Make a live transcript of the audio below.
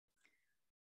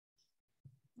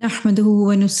نحمده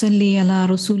ونصلي على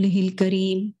رسوله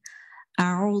الكريم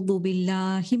أعوذ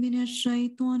بالله من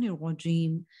الشيطان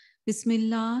الرجيم بسم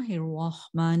الله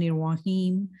الرحمن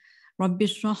الرحيم رب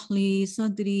اشرح لي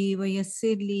صدري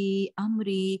ويسر لي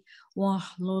أمري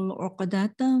واحلل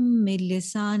عقدة من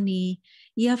لساني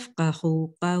يفقه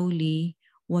قولي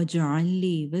واجعل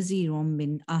لي وزيرا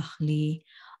من أهلي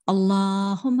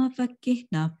اللهم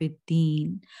فقهنا في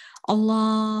الدين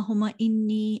اللهم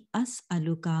إني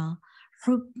أسألك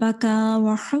حبك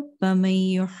وحب من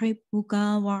يحبك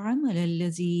وعمل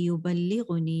الذي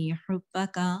يبلغني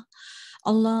حبك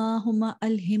اللهم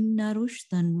ألهمنا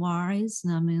رشدا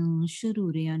وأعذنا من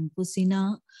شرور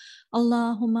أنفسنا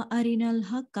اللهم أرنا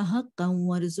الحق حقا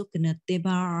وارزقنا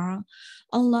اتباعه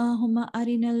اللهم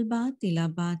أرنا الباطل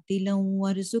باطلا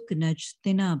وارزقنا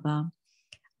اجتنابه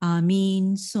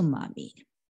آمين ثم آمين.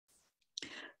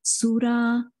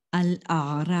 Surah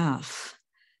Al-Araaf.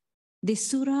 The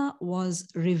surah was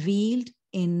revealed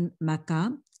in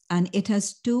Mecca and it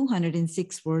has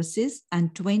 206 verses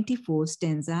and 24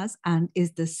 stanzas and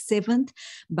is the seventh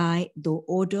by the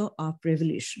order of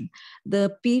revelation.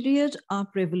 The period of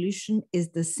revelation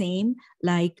is the same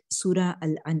like Surah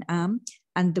Al-An'am,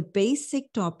 and the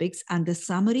basic topics and the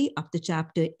summary of the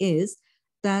chapter is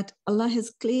that Allah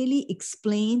has clearly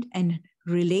explained and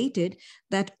related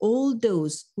that all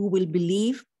those who will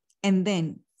believe and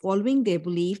then following their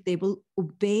belief, they will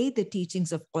obey the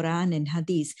teachings of Quran and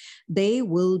Hadith. They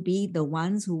will be the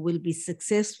ones who will be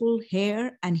successful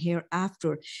here and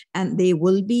hereafter, and they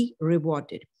will be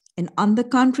rewarded. And on the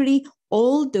contrary,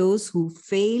 all those who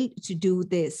fail to do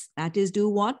this, that is, do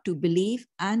what? To believe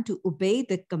and to obey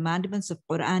the commandments of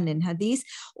Quran and Hadith,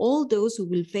 all those who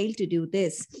will fail to do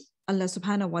this, Allah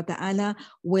subhanahu wa ta'ala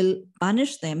will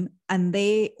punish them and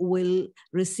they will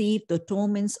receive the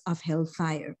torments of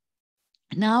hellfire.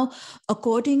 Now,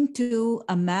 according to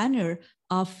a manner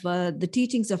of the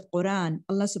teachings of Quran,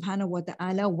 Allah subhanahu wa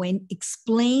ta'ala, when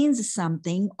explains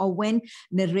something or when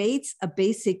narrates a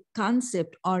basic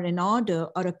concept or an order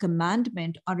or a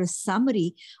commandment or a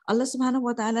summary, Allah subhanahu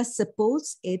wa ta'ala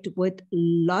supports it with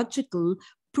logical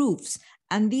proofs.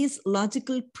 And these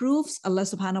logical proofs, Allah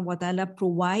subhanahu wa ta'ala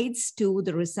provides to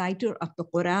the reciter of the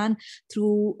Quran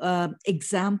through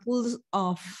examples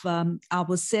of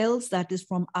ourselves, that is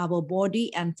from our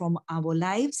body and from our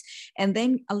lives. And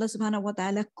then Allah subhanahu wa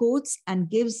ta'ala quotes and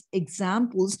gives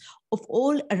examples of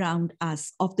all around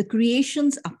us, of the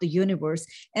creations of the universe.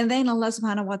 And then Allah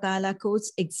subhanahu wa ta'ala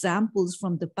quotes examples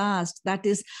from the past. That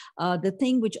is the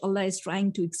thing which Allah is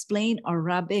trying to explain or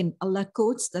rub in. Allah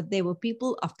quotes that there were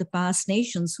people of the past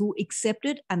nations who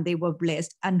accepted and they were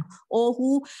blessed, and or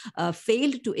who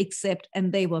failed to accept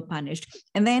and they were punished.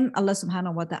 And then Allah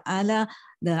subhanahu wa ta'ala,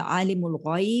 the Alimul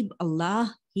Ghaib,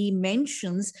 Allah, He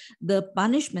mentions the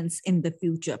punishments in the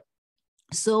future.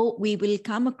 So we will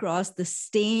come across the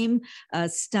same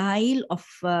style of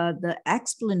the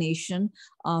explanation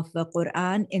of the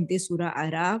Quran in this Surah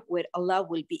Araaf, where Allah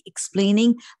will be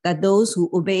explaining that those who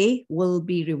obey will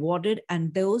be rewarded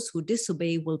and those who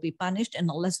disobey will be punished. And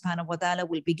Allah subhanahu wa ta'ala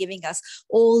will be giving us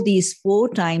all these four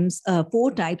types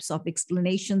of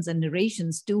explanations and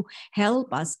narrations to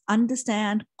help us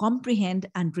understand, comprehend,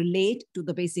 and relate to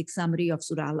the basic summary of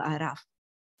Surah Al-Araaf.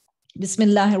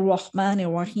 Bismillahir Rahmanir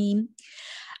Rahim.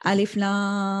 Alif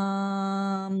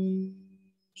Lam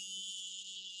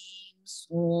Mim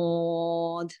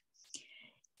Sad.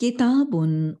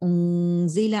 Kitabun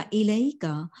unzila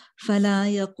ilayka fala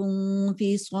yakun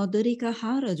fi sadrika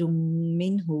harajun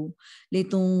minhu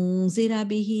litunzira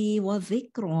bihi wa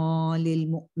dhikra lil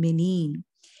mu'minin.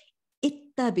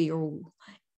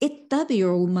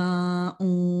 اتبعوا ما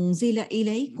أنزل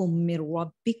إليكم من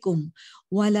ربكم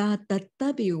ولا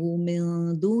تتبعوا من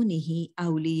دونه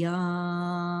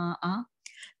أولياء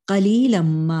قليلا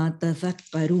ما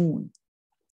تذكرون.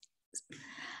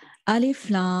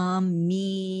 Alif Lam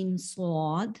Mim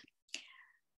Sad.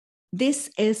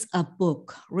 This is a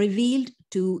book revealed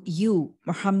to you,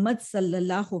 Muhammad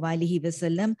sallallahu alaihi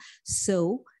wasallam.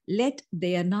 So let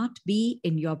there not be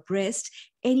in your breast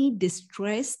any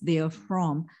distress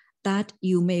therefrom, that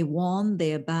you may warn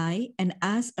thereby, and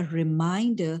as a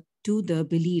reminder to the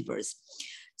believers.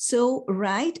 So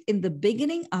right in the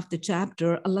beginning of the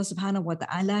chapter, Allah subhanahu wa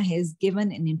ta'ala has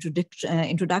given an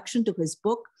introduction to his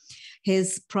book,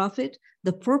 his prophet,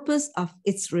 the purpose of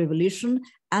its revelation,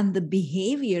 and the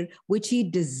behavior which he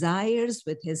desires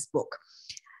with his book,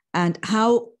 and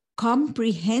how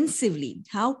comprehensively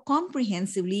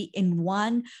in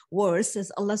one verse,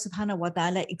 as Allah subhanahu wa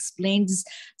ta'ala explains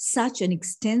such an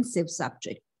extensive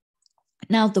subject.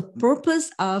 Now, the purpose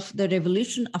of the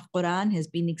revolution of Quran has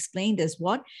been explained as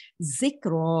what?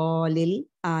 Zikra lil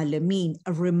alameen,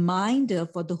 a reminder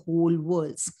for the whole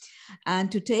worlds.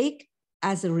 And to take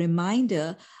as a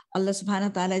reminder, Allah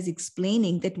subhanahu wa ta'ala is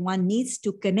explaining that one needs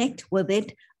to connect with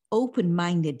it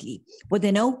open-mindedly, with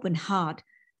an open heart.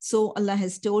 So Allah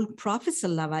has told Prophet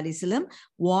sallallahu alaihi wasallam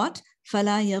what?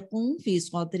 فَلَا يَقُمْ فِي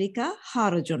صَدْرِكَ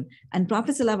حَرَجٌ. And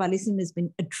Prophet sallallahu alaihi wasallam has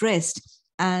been addressed,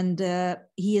 and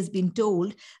he has been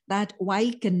told that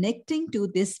while connecting to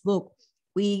this book,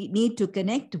 we need to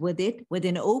connect with it with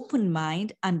an open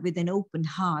mind and with an open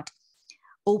heart.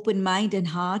 Open mind and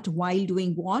heart while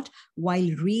doing what? While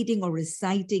reading or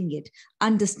reciting it,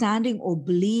 understanding or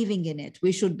believing in it.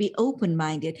 We should be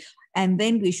open-minded. And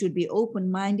then we should be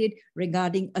open-minded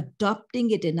regarding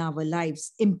adopting it in our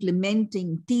lives,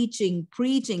 implementing, teaching,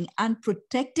 preaching, and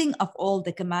protecting of all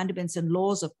the commandments and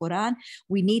laws of Quran.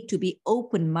 We need to be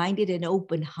open-minded and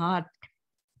open heart.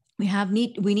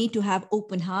 We need to have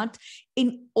open heart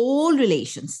in all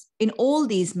relations. In all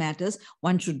these matters,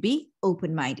 one should be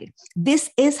open-minded.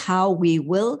 This is how we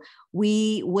will,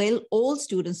 all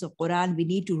students of Quran, we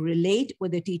need to relate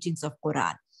with the teachings of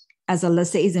Quran. As Allah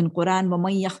says in Quran,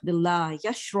 وَمَنْ يَخْدِ اللَّهِ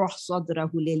يَشْرَحْ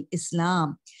صَدْرَهُ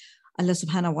لِلْإِسْلَامِ. Allah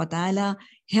subhanahu wa ta'ala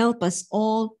help us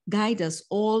all, guide us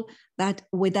all, that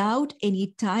without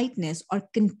any tightness or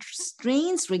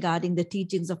constraints regarding the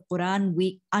teachings of Quran,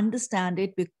 we understand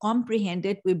it, we comprehend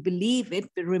it, we believe it,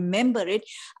 we remember it,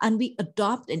 and we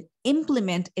adopt and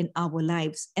implement in our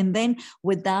lives. And then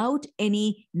without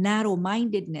any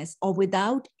narrow-mindedness or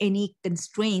without any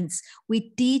constraints,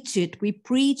 we teach it, we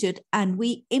preach it, and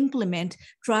we implement,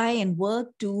 try and work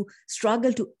to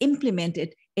struggle to implement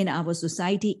it in our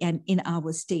society and in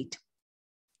our state.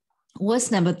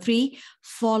 Verse number 3,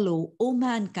 follow, O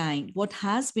mankind, what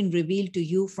has been revealed to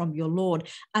you from your Lord,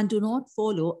 and do not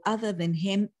follow other than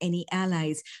him any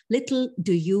allies. Little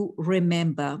do you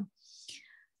remember.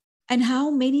 And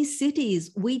how many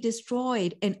cities we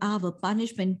destroyed, and our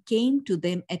punishment came to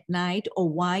them at night or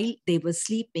while they were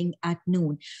sleeping at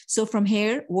noon. So from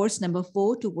here, verse number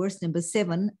 4 to verse number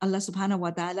 7, Allah subhanahu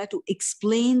wa ta'ala, to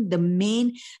explain the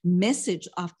main message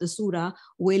of the surah,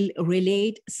 will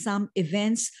relate some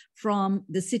events from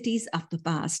the cities of the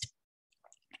past.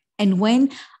 And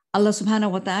when Allah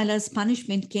subhanahu wa ta'ala's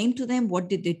punishment came to them, what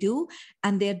did they do?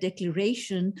 And their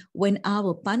declaration when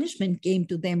our punishment came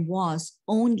to them was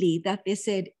only that they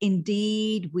said,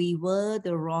 indeed, we were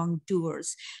the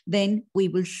wrongdoers. Then we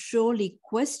will surely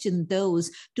question those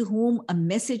to whom a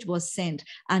message was sent,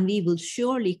 and we will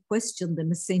surely question the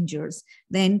messengers.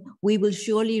 Then we will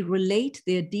surely relate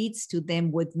their deeds to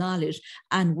them with knowledge,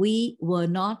 and we were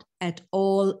not at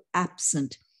all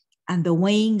absent. And the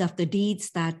weighing of the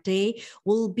deeds that day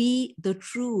will be the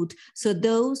truth. So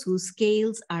those whose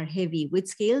scales are heavy, which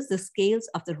scales? The scales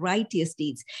of the righteous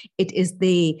deeds. It is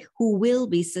they who will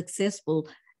be successful.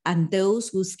 And those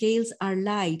whose scales are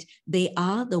light, they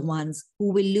are the ones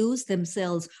who will lose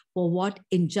themselves for what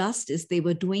injustice they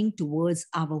were doing towards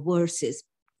our verses.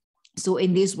 So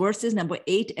in these verses, number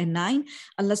 8 and 9,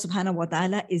 Allah subhanahu wa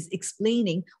ta'ala is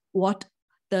explaining what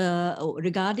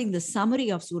regarding the summary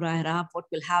of Surah Araaf, what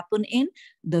will happen in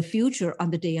the future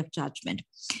on the day of judgment.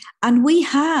 And we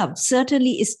have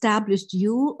certainly established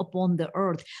you upon the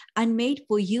earth and made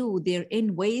for you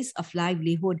therein ways of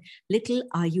livelihood. Little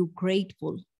are you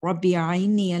grateful. Rabbi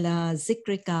a'inni ala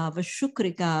zikrika wa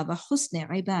shukrika wa husni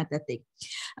ibadatik.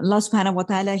 Allah subhanahu wa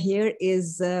ta'ala here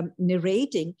is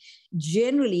narrating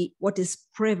generally what is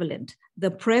prevalent,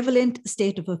 the prevalent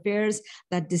state of affairs,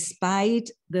 that despite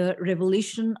the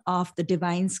revelation of the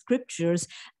divine scriptures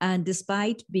and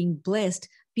despite being blessed,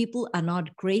 people are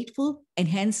not grateful and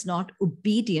hence not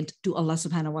obedient to Allah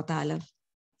subhanahu wa ta'ala.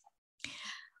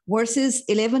 Verses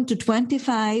 11 to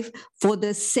 25, for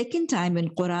the second time in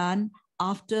Quran,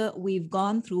 after we've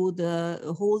gone through the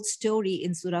whole story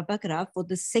in Surah Baqarah, for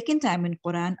the second time in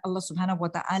Quran, Allah subhanahu wa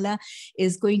ta'ala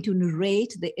is going to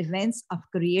narrate the events of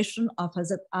creation of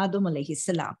Hazrat Adam alayhi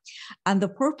salam. And the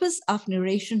purpose of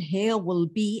narration here will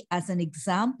be as an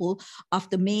example of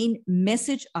the main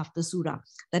message of the surah,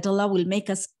 that Allah will make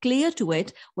us clear to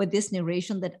it with this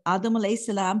narration that Adam alayhi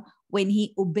salam, when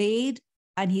he obeyed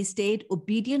and he stayed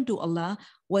obedient to Allah,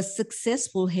 was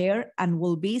successful here and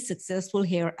will be successful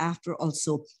hereafter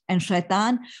also. And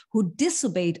Shaitan, who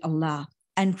disobeyed Allah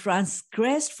and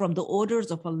transgressed from the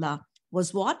orders of Allah,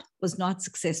 was what? Was not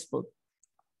successful.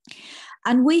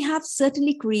 And we have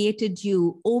certainly created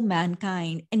you, O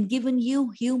mankind, and given you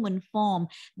human form.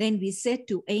 Then we said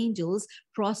to angels,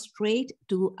 prostrate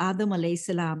to Adam alayhi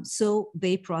salam. So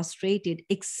they prostrated,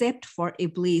 except for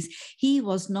Iblis. He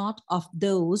was not of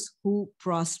those who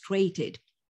prostrated.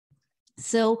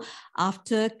 So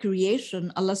after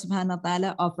creation, Allah subhanahu wa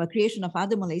ta'ala, of creation of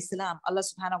Adam alayhi salam, Allah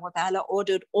subhanahu wa ta'ala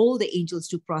ordered all the angels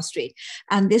to prostrate.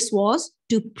 And this was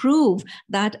to prove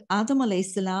that Adam alayhi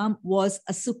salam was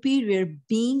a superior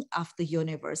being of the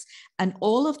universe. And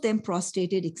all of them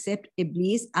prostrated except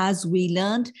Iblis, as we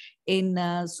learned in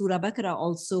Surah Baqarah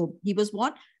also. He was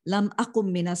what? Lam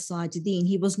akum minas sajidin.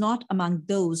 He was not among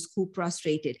those who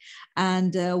prostrated.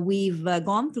 And we've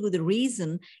gone through the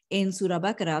reason in Surah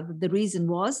Baqarah. The reason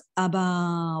was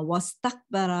Aba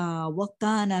wastakbara wa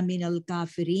kana minal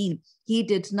kafirin. He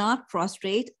did not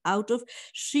prostrate out of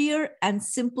sheer and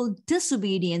simple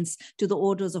disobedience to the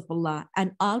orders of Allah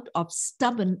and out of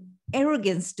stubborn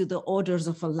arrogance to the orders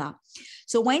of Allah.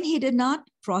 So when he did not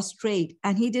prostrate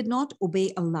and he did not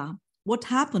obey Allah, what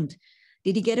happened?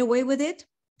 Did he get away with it?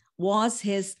 Was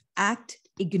his act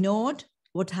ignored?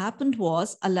 What happened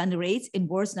was, Allah narrates in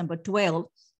verse number 12,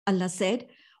 Allah said,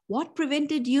 what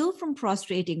prevented you from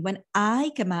prostrating when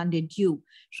I commanded you?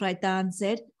 Shaitan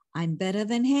said, I'm better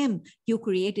than him. You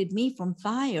created me from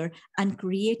fire and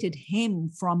created him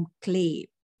from clay.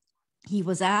 He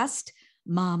was asked,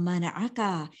 Ma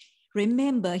mana'aka.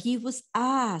 Remember, he was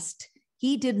asked.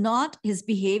 He did not, his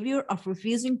behavior of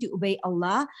refusing to obey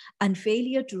Allah and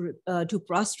failure to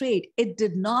prostrate, it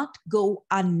did not go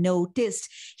unnoticed.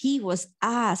 He was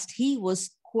asked, he was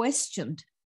questioned.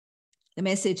 The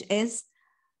message is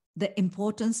the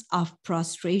importance of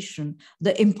prostration,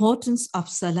 the importance of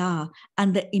salah,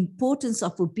 and the importance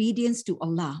of obedience to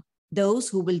Allah. Those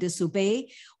who will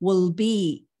disobey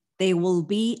they will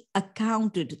be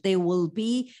accounted, they will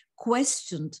be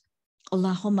questioned.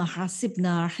 Allahumma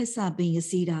hasibna hisaban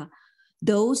yasira.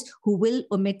 Those who will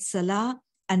omit salah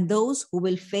and those who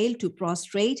will fail to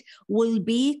prostrate will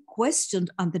be questioned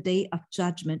on the day of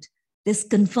judgment. This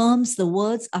confirms the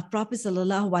words of Prophet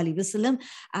sallallahu alaihi wasallam,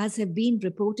 as have been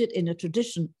reported in a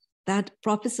tradition that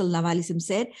Prophet sallallahu alaihi wasallam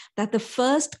said that the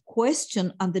first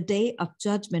question on the day of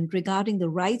judgment regarding the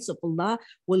rights of Allah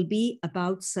will be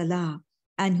about salah.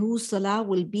 And whose salah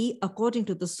will be according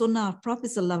to the sunnah of Prophet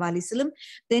sallallahu alaihi wasallam,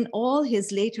 then all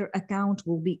his later account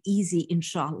will be easy,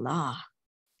 inshallah.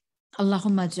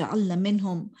 Allahumma ja'alna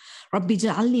minhum, Rabbi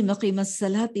ja'alni maqima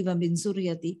salati wa min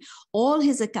zurriyati. All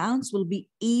his accounts will be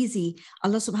easy.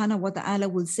 Allah subhanahu wa ta'ala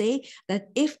will say that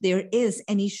if there is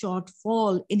any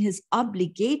shortfall in his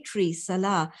obligatory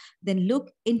salah, then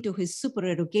look into his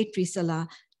supererogatory salah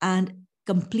and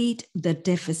complete the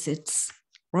deficits.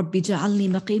 Rabbi ja'alni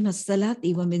maqima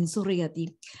salati wa min zurriyati.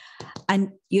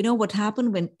 And you know what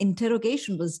happened when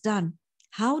interrogation was done?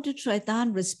 How did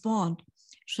Shaitan respond?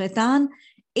 Shaitan,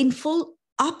 in full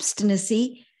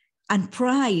obstinacy and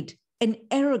pride and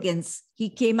arrogance, he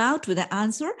came out with the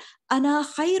answer, Ana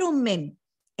khairum min.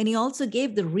 And he also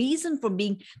gave the reason for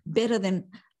being better than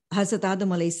Hazrat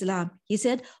Adam alayhi salam. He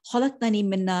said, Khalaqtani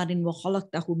min narin wa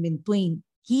khalaqtahu min twin.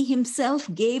 He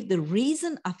himself gave the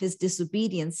reason of his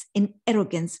disobedience in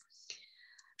arrogance.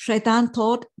 Shaitan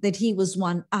thought that he was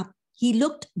one up. He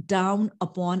looked down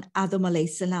upon Adam alayhi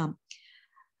salam.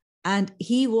 And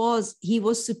he was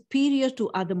superior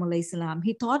to Adam alayhi salam.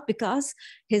 He thought because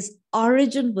his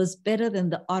origin was better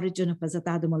than the origin of Hazrat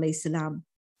Adam alayhi salam.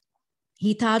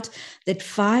 He thought that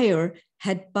fire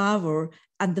had power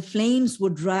and the flames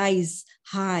would rise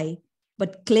high.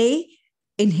 But clay,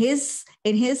 in his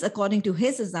according to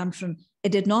his assumption,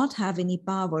 it did not have any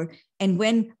power. And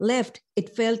when left,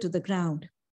 it fell to the ground.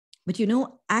 But you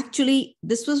know, actually,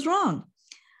 this was wrong.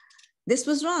 This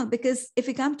was wrong because if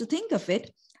you come to think of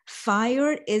it,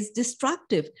 fire is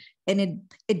destructive and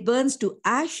it burns to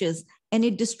ashes and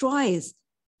it destroys.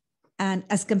 And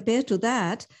as compared to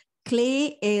that,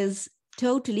 clay is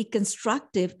totally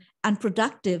constructive and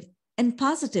productive and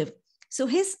positive. So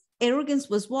his arrogance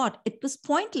was what? It was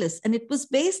pointless and it was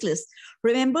baseless.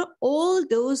 Remember, all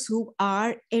those who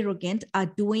are arrogant are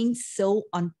doing so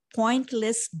on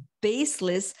pointless,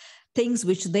 baseless things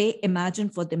which they imagine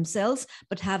for themselves,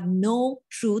 but have no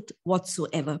truth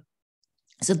whatsoever.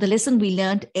 So the lesson we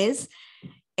learned is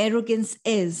arrogance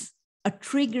is a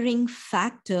triggering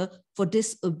factor for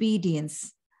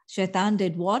disobedience. Shaitan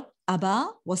did what? Aba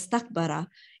wastakbara.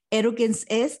 Arrogance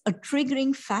is a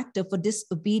triggering factor for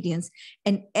disobedience,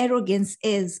 and arrogance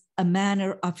is a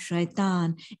manner of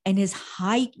Shaitan and is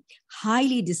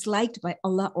highly disliked by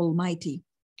Allah Almighty.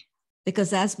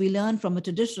 Because as we learn from a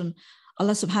tradition,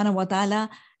 Allah subhanahu wa ta'ala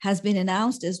has been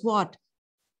announced as what?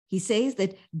 He says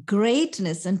that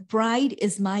greatness and pride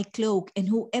is my cloak, and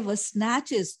whoever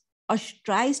snatches or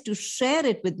tries to share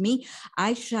it with me,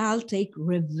 I shall take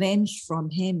revenge from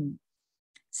him.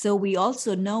 So we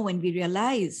also know and we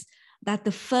realize that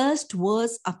the first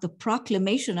words of the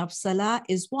proclamation of Salah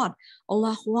is what?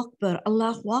 Allahu Akbar,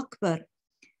 Allahu Akbar.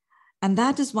 And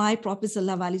that is why Prophet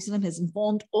ﷺ has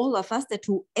informed all of us that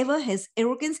whoever has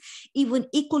arrogance, even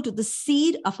equal to the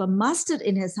seed of a mustard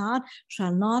in his heart,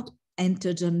 shall not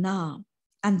enter Jannah.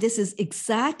 And this is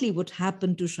exactly what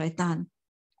happened to Shaitan.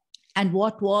 And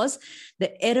what was the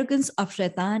arrogance of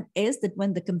Shaitan is that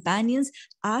when the companions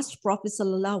asked Prophet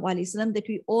ﷺ that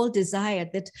we all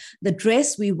desired that the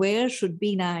dress we wear should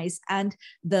be nice and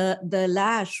the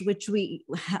lash which we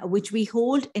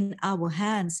hold in our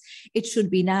hands, it should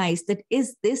be nice. That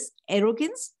is this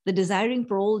arrogance, the desiring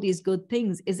for all these good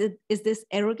things? Is this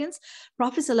arrogance?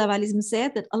 Prophet ﷺ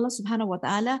said that Allah subhanahu wa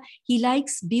ta'ala, he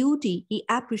likes beauty, he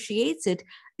appreciates it.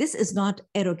 This is not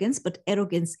arrogance, but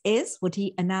arrogance is what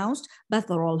he announced,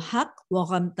 Bathar al-Haq wa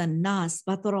ghamtan nas.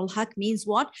 Bathar al-Haq means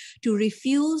what? To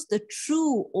refuse the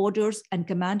true orders and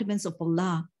commandments of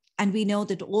Allah. And we know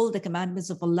that all the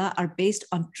commandments of Allah are based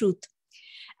on truth.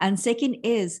 And second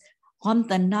is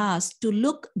ghamtan nas, to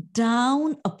look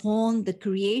down upon the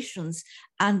creations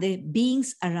and the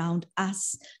beings around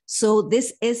us. So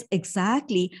this is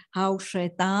exactly how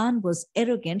Shaitan was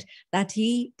arrogant, that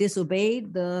he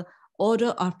disobeyed the order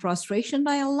of prostration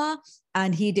by Allah,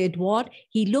 and he did what?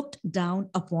 He looked down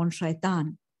upon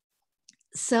Shaitan.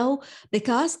 So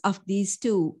because of these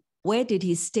two, where did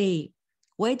he stay?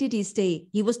 Where did he stay?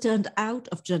 He was turned out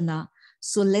of Jannah.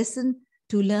 So lesson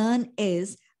to learn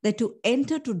is that to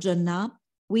enter to Jannah,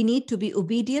 we need to be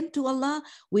obedient to Allah,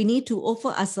 we need to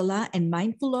offer a salah and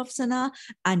mindful of salah,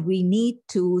 and we need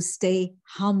to stay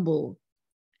humble.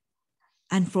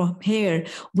 And from here,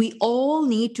 we all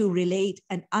need to relate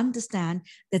and understand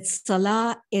that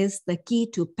salah is the key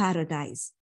to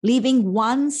paradise. Leaving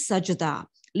one sajda,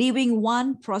 leaving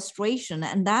one prostration,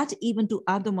 and that even to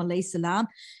Adam alayhi salam,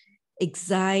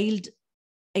 exiled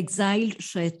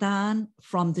Shaitan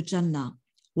from the Jannah.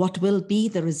 What will be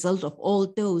the result of all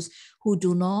those who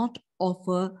do not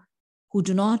offer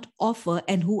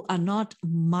and who are not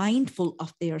mindful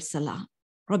of their salah?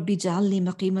 Rabbi ja'alni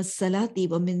maqima salati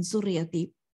wa min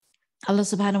zurriyati. Allah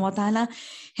subhanahu wa ta'ala,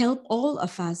 help all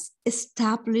of us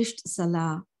established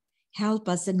salah. Help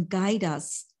us and guide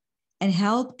us, and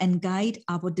help and guide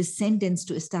our descendants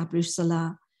to establish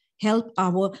salah. Help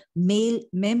our male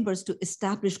members to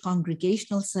establish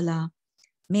congregational salah.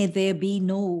 May there be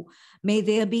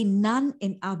none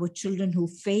in our children who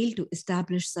fail to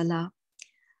establish salah.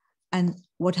 And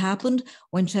what happened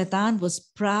when Shaitan was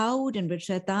proud and when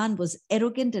Shaitan was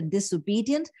arrogant and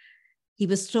disobedient? He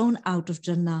was thrown out of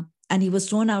Jannah. And he was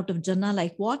thrown out of Jannah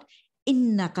like what?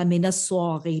 Innaka minas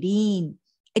saghirin.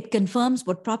 It confirms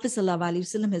what Prophet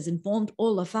ﷺ has informed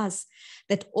all of us,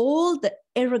 that all the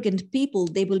arrogant people,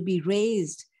 they will be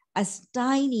raised as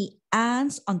tiny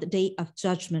ants on the day of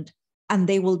judgment, and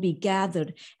they will be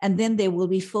gathered, and then they will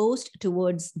be forced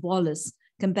towards Wallace.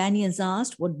 Companions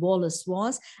asked what Wallace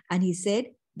was, and he said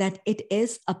that it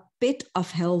is a pit of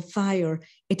hellfire.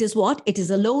 It is what? It is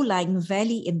a low-lying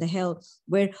valley in the hell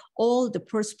where all the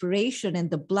perspiration and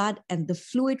the blood and the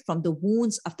fluid from the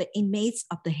wounds of the inmates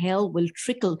of the hell will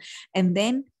trickle. And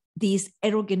then these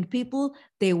arrogant people,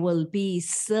 they will be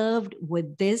served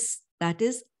with this, that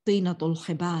is tinatul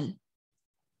khibal.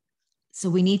 So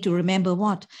we need to remember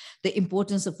what? The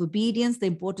importance of obedience, the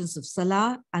importance of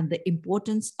salah, and the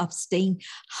importance of staying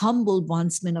humble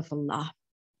bondsmen of Allah.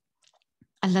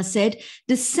 Allah said,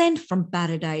 descend from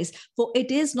paradise, for it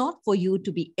is not for you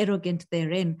to be arrogant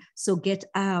therein. So get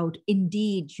out.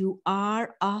 Indeed, you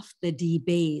are of the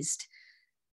debased.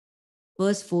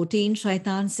 Verse 14,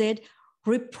 Shaitan said,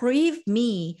 reprieve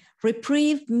me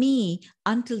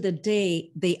until the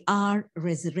day they are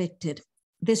resurrected.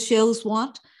 This shows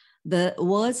what? The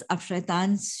words of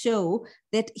Shaitan show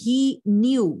that he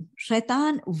knew,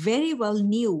 Shaitan very well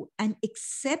knew and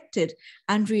accepted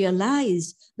and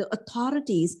realized the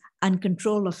authorities and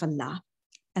control of Allah.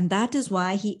 And that is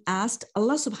why he asked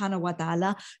Allah subhanahu wa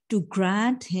ta'ala to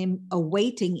grant him a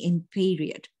waiting in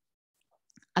period.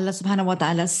 Allah subhanahu wa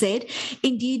ta'ala said,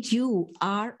 indeed you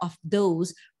are of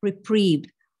those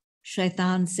reprieved.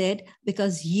 Shaitan said,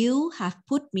 because you have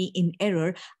put me in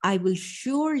error, I will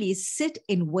surely sit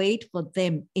in wait for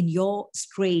them in your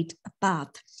straight path.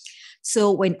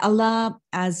 So when Allah,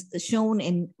 as shown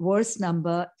in verse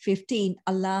number 15,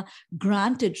 Allah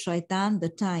granted Shaitan the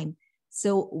time.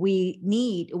 So we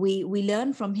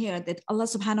learn from here that Allah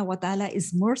subhanahu wa ta'ala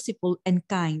is merciful and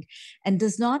kind and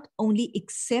does not only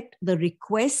accept the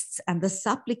requests and the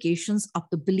supplications of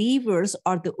the believers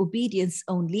or the obedience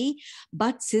only,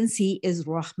 but since he is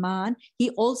Rahman, he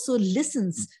also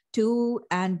listens to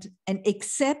and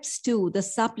accepts to the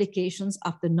supplications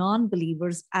of the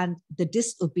non-believers and the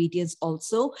disobedience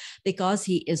also, because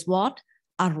he is what?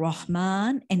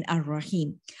 Ar-Rahman and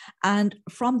Ar-Rahim. And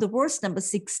from the verse number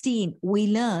 16, we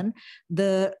learn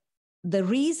the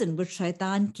reason which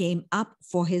Shaitan came up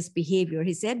for his behavior.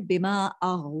 He said, Bima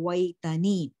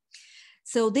aghwaytani.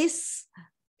 So this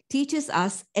teaches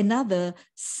us another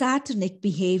satanic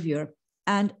behavior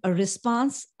and a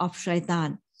response of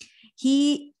Shaitan.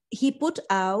 He put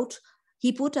out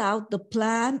the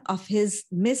plan of his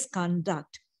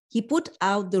misconduct. He put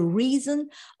out the reason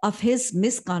of his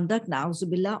misconduct,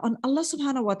 na'uzubillah, on Allah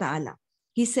subhanahu wa ta'ala.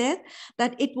 He said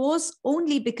that it was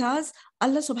only because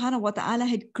Allah subhanahu wa ta'ala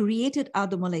had created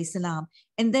Adam alayhi salam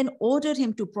and then ordered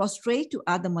him to prostrate to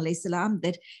Adam alayhi salam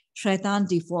that Shaitan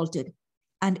defaulted.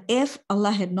 And if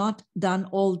Allah had not done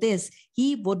all this,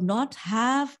 he would not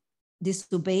have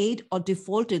disobeyed or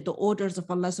defaulted the orders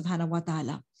of Allah subhanahu wa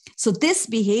ta'ala. So this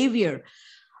behavior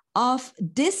of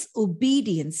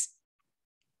disobedience,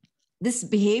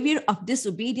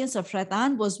 of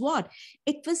Shaitan was what?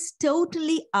 It was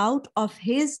totally out of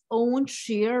his own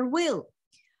sheer will.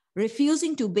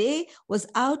 Refusing to obey was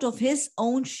out of his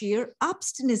own sheer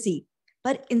obstinacy.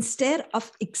 But instead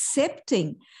of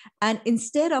accepting and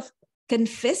instead of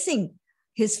confessing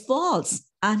his faults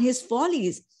and his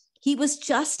follies, he was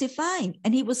justifying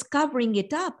and he was covering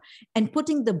it up and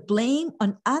putting the blame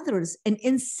on others and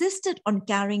insisted on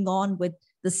carrying on with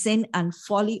the sin and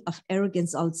folly of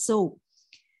arrogance also.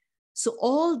 So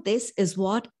all this is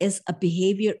what is a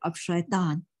behavior of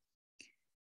Shaitan.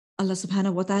 Allah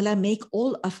subhanahu wa ta'ala make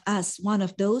all of us one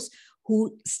of those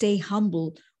who stay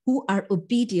humble, who are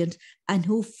obedient, and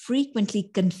who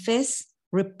frequently confess,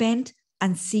 repent,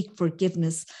 and seek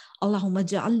forgiveness. Allahumma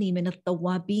ja'alni min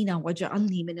at-tawwabina wa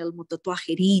ja'alni min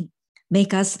al-mutatahhirin.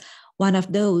 Make us one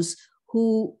of those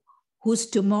whose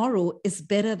tomorrow is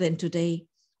better than today.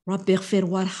 Rabbi ighfir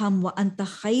warham wa anta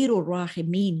khairur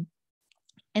rahimin.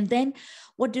 And then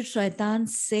what did Shaitan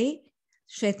say?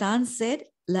 Shaitan said,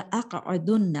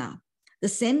 la'aq'adunna. The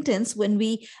sentence, when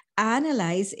we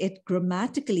analyze it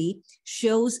grammatically,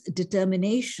 shows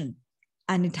determination.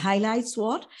 And it highlights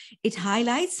what? It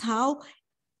highlights how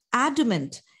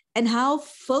adamant and how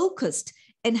focused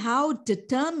and how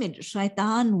determined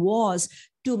Shaitan was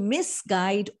to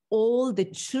misguide all the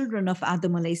children of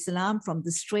Adam alayhi salam from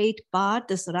the straight path,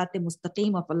 the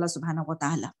Sirat-e-Mustaqim of Allah subhanahu wa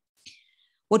ta'ala.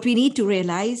 What we need to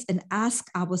realize and ask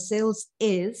ourselves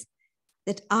is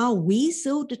that are we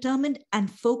so determined and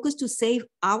focused to save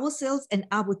ourselves and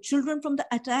our children from the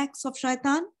attacks of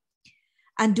Shaitan?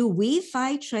 And do we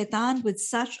fight Shaitan with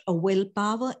such a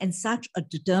willpower and such a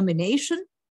determination?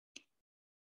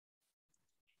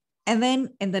 And then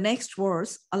in the next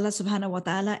verse, Allah subhanahu wa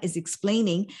ta'ala is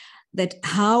explaining that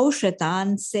how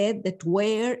Shaitan said that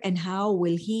where and how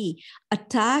will he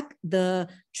attack the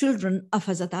children of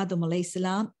Hazrat Adam alayhi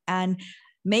salam and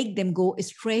make them go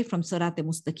astray from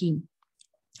Sirat-e-Mustaqim.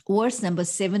 Verse number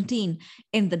 17,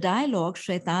 in the dialogue,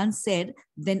 Shaitan said,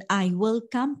 then I will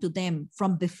come to them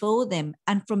from before them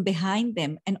and from behind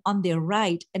them and on their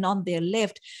right and on their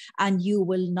left, and you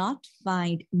will not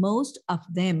find most of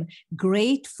them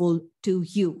grateful to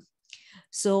you.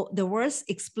 So the verse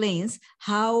explains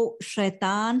how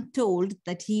Shaitan told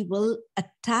that he will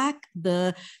attack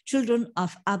the children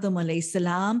of Adam alayhi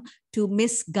salam to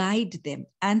misguide them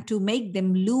and to make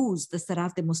them lose the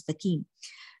Sirat-e-Mustaqim.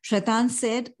 Shaitan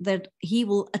said that he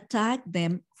will attack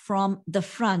them from the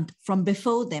front, from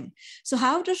before them. So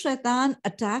how does Shaitan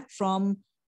attack from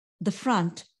the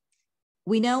front?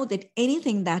 We know that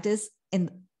anything that is in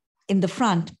the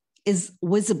front is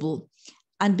visible,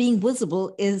 and being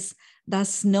visible is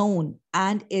thus known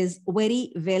and is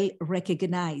very well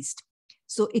recognized.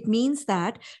 So it means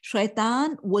that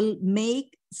Shaitan will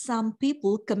make some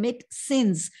people commit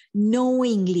sins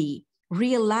knowingly,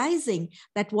 realizing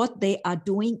that what they are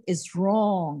doing is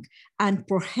wrong and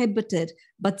prohibited,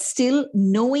 but still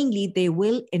knowingly they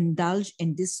will indulge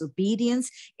in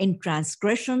disobedience, in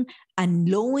transgression, and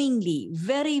knowingly,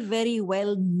 very, very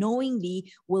well knowingly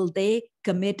will they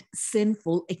commit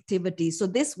sinful activities. So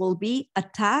this will be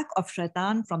attack of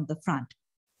Shaitan from the front.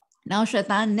 Now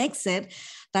Shaitan next said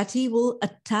that he will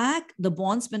attack the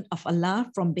bondsmen of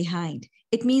Allah from behind.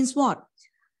 It means what?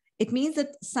 It means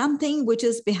that something which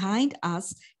is behind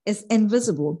us is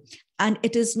invisible and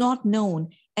it is not known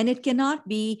and it cannot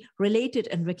be related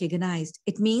and recognized.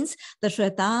 It means that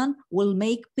Shaitan will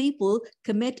make people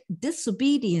commit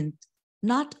disobedience,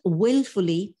 not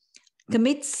willfully,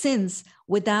 commit sins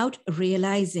without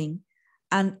realizing.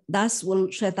 And thus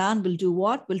Shaitan will do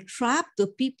what? Will trap the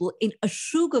people in a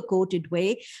sugar-coated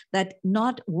way that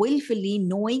not willfully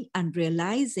knowing and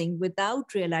realizing,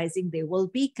 without realizing they will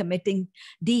be committing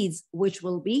deeds which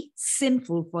will be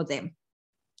sinful for them.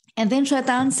 And then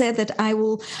Shaitan said that I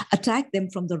will attack them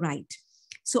from the right.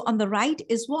 So on the right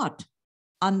is what?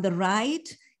 On the right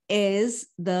is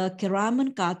the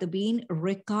Kiraman Katibin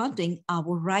recording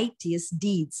our righteous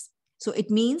deeds. So it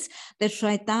means that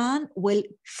Shaitan will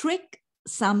trick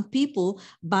some people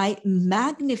by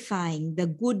magnifying the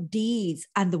good deeds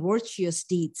and the virtuous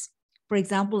deeds. For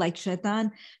example, like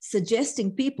Shaitan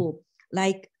suggesting people,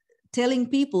 like telling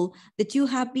people that you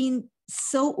have been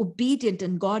so obedient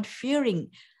and God-fearing.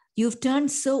 You've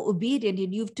turned so obedient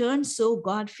and you've turned so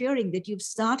God-fearing that you've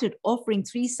started offering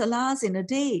 3 salahs in a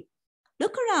day.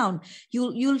 Look around.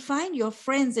 You'll find your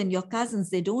friends and your cousins,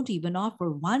 they don't even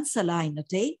offer 1 salah in a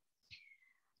day.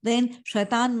 Then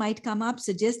Shaitan might come up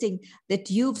suggesting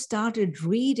that you've started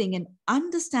reading and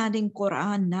understanding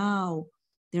Quran now.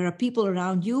 There are people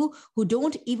around you who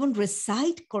don't even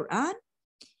recite Quran.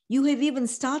 You have even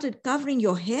started covering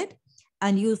your head,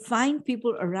 and you find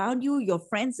people around you, your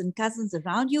friends and cousins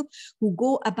around you, who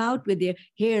go about with their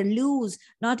hair loose,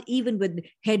 not even with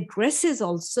headdresses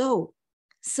also.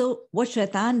 So what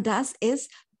Shaitan does is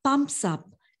pumps up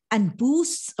and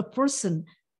boosts a person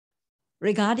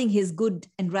regarding his good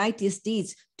and righteous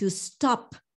deeds to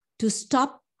stop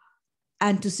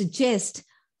and to suggest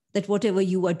that whatever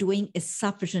you are doing is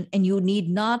sufficient and you need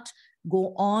not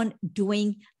go on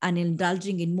doing and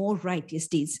indulging in more righteous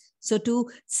deeds. So to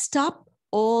stop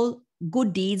all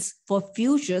good deeds for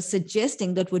future,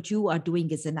 suggesting that what you are doing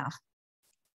is enough.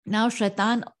 Now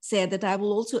Shaitan said that I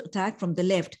will also attack from the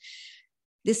left.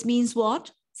 This means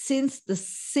what? Since the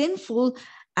sinful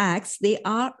acts, they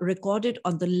are recorded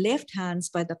on the left hands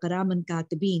by the Kiraman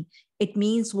Katibin. It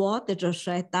means what? That a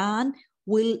Shaitan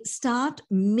will start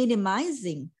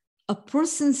minimizing a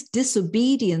person's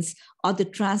disobedience or the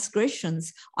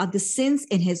transgressions or the sins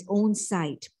in his own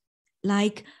sight.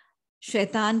 Like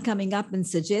Shaitan coming up and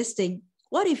suggesting,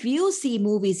 what if you see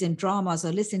movies and dramas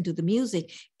or listen to the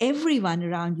music? Everyone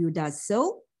around you does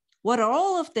so. What are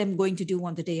all of them going to do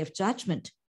on the day of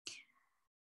judgment?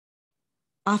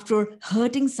 After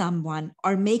hurting someone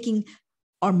or making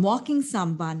or mocking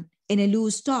someone in a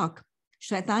loose talk,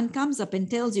 Shaitan comes up and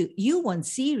tells you, you weren't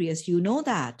serious, you know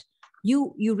that.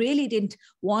 You really didn't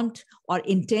want or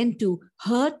intend to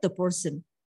hurt the person.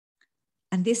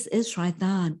 And this is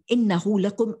Shaitan. Innahu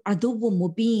lakum aduwwun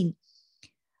mubin.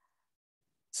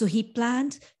 So he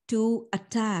planned to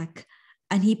attack,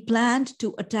 and he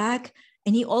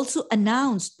also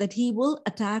announced that he will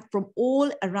attack from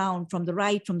all around, from the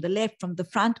right, from the left, from the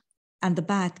front and the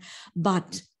back.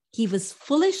 But he was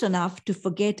foolish enough to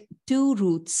forget 2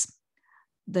 roots,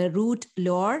 the root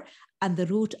lower and the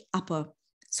root upper.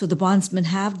 So the bondsmen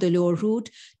have the lower root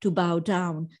to bow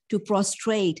down, to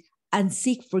prostrate and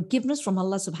seek forgiveness from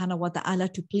Allah subhanahu wa ta'ala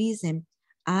to please him.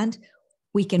 And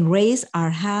we can raise our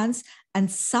hands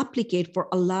and supplicate for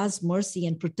Allah's mercy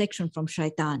and protection from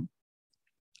Shaitan.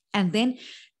 And then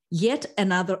yet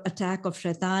another attack of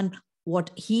Shaitan,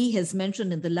 what he has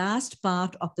mentioned in the last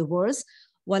part of the verse,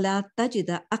 وَلَا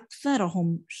تَجِدَ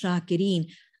أَكْثَرَهُمْ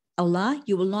شَاكِرِينَ. Allah,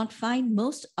 you will not find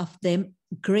most of them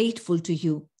grateful to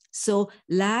you. So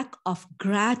lack of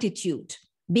gratitude,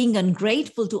 being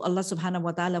ungrateful to Allah subhanahu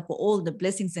wa ta'ala for all the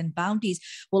blessings and bounties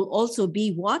will also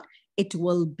be what? It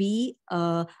will be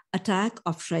an attack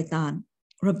of Shaitan.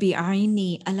 ربي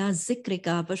أعني على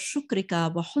ذكرك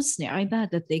وشكرك وحسن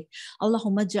عبادتك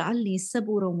اللهم اجعلني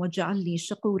صبورا واجعلني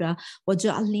شكورا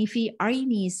واجعلني في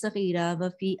عيني صغيرا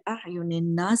وفي أعين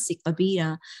الناس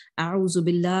كبيرا أعوذ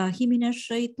بالله من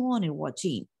الشيطان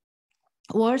الرجيم.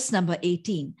 Verse number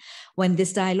 18, when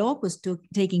this dialogue was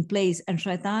taking place and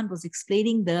Shaitan was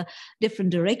explaining the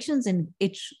different directions in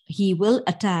which he will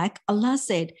attack, Allah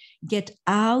said, get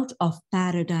out of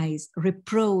paradise,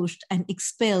 reproached and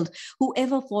expelled.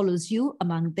 Whoever follows you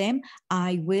among them,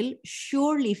 I will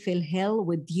surely fill hell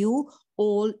with you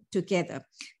all together.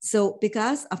 So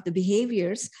because of the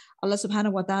behaviors, Allah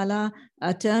subhanahu wa ta'ala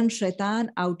turned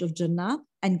Shaitan out of Jannah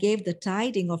and gave the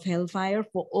tiding of hellfire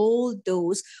for all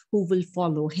those who will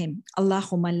follow him.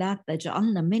 Allahumma la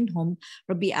taj'alna minhum,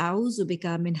 Rabbi a'udhu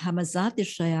bika min hamazati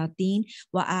shayateen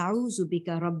wa a'udhu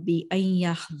bika Rabbi an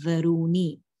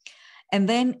yahdharuni. And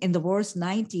then in the verse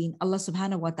 19, Allah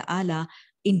subhanahu wa ta'ala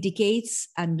indicates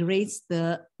and narrates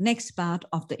the next part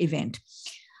of the event.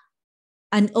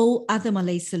 And O Adam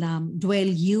alayhi salam, dwell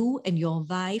you and your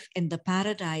wife in the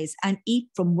paradise and eat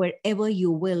from wherever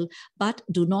you will, but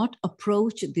do not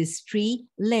approach this tree,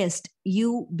 lest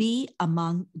you be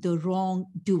among the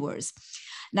wrongdoers.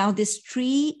 Now, this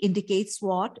tree indicates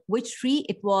what? Which tree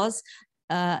it was?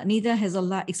 neither has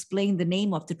Allah explained the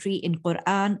name of the tree in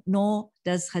Quran, nor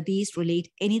does Hadith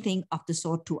relate anything of the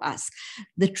sort to us.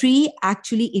 The tree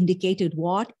actually indicated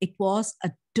what? It was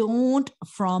a don't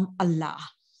from Allah.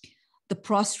 The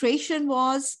prostration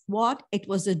was what? It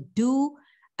was a do,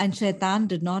 and Shaitan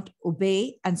did not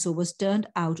obey and so was turned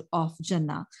out of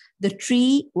Jannah. The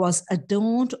tree was a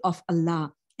don't of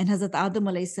Allah, and Hazrat Adam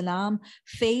alayhi salam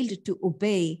failed to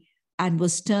obey and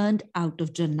was turned out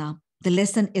of Jannah. The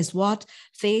lesson is what?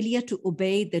 Failure to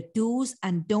obey the do's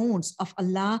and don'ts of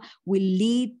Allah will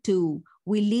lead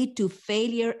to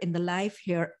failure in the life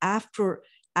hereafter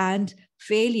and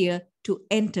failure to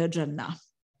enter Jannah.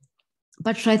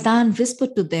 But Shaitan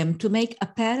whispered to them to make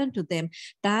apparent to them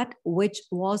that which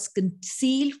was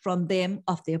concealed from them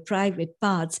of their private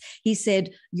parts. He said,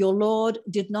 your Lord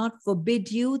did not forbid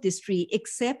you this tree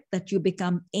except that you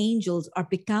become angels or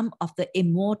become of the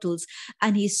immortals.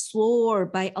 And he swore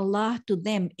by Allah to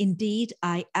them, indeed,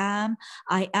 I am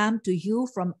to you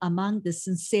from among the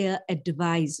sincere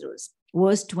advisors.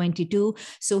 Verse 22,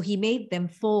 so he made them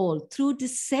fall through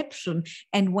deception,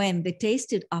 and when they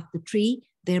tasted of the tree,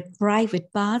 their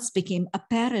private parts became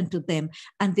apparent to them,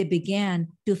 and they began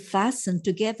to fasten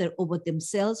together over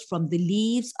themselves from the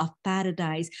leaves of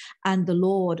paradise. And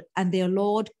their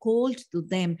Lord called to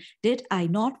them, did I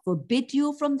not forbid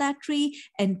you from that tree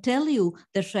and tell you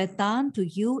that Shaitan to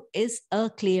you is a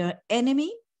clear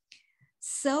enemy?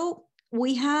 So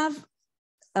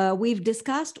we've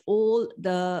discussed all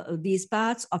these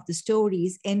parts of the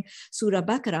stories in Surah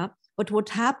Baqarah. But what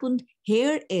happened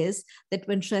here is that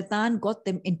when Shaitan got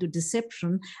them into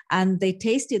deception and they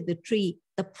tasted the tree,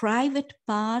 the private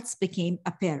parts became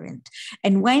apparent.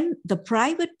 And when the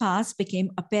private parts became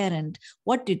apparent,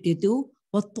 what did they do?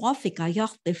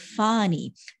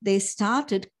 They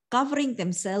started covering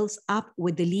themselves up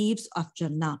with the leaves of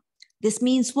Jannah. This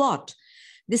means what?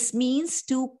 This means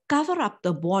to cover up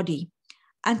the body,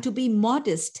 and to be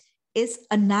modest is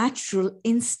a natural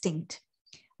instinct.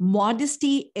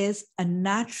 Modesty is a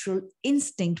natural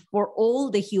instinct for all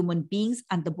the human beings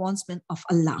and the bondsmen of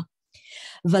Allah.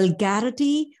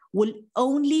 Vulgarity will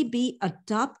only be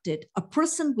adopted. A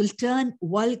person will turn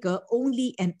vulgar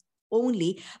only and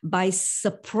only by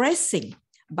suppressing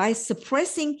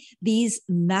these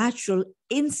natural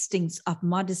instincts of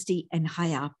modesty and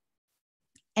haya.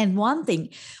 And one thing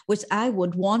which I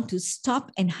would want to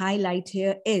stop and highlight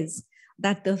here is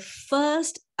that the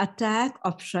first attack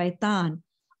of Shaitan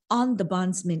on the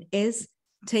bondsmen is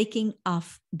taking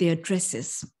off their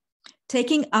dresses.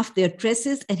 Taking off their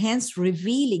dresses and hence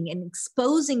revealing and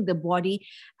exposing the body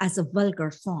as a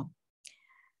vulgar form.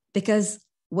 Because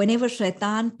whenever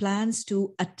Shaitan plans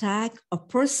to attack a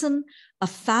person, a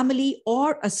family,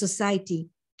 or a society,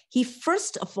 he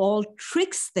first of all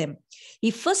tricks them. He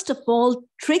first of all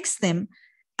tricks them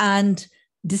and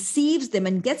deceives them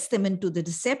and gets them into the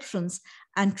deceptions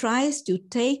and tries to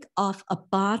take off a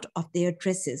part of their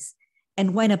dresses.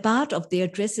 And when a part of their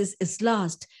dresses is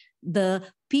lost, the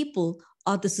people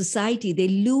or the society, they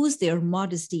lose their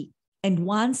modesty. And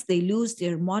once they lose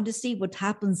their modesty, what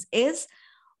happens is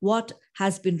what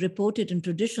has been reported in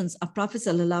traditions of Prophet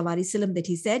ﷺ, that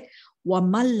he said,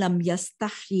 وَمَنْ لَمْ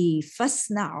يَسْتَحْيِ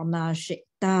فَاسْنَعْ مَا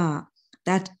شِئْتَ.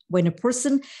 That when a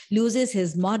person loses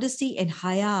his modesty and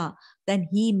haya, then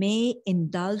he may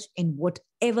indulge in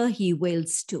whatever he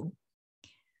wills to.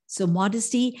 So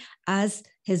modesty, as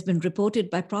has been reported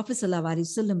by Prophet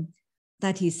ﷺ,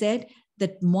 that he said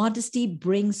that modesty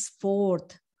brings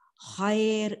forth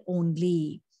khair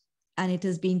only. And it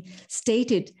has been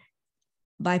stated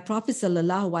by Prophet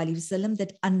ﷺ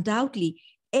that undoubtedly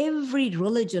every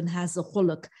religion has a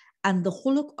khuluq, and the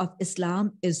khuluq of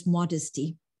Islam is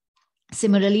modesty.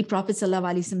 Similarly, Prophet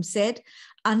ﷺ said,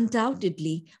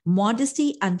 undoubtedly,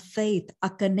 modesty and faith are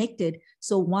connected.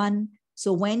 So when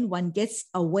one gets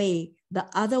away, the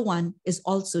other one is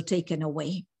also taken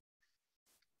away.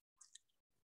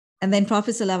 And then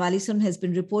Prophet ﷺ has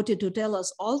been reported to tell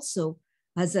us also,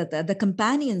 as the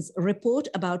companions report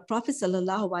about Prophet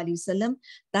ﷺ,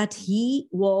 that he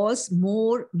was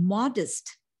more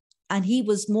modest, and he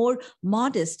was more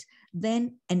modest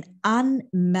than an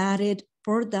unmarried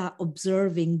Purdah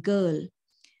observing girl.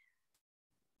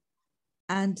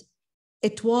 And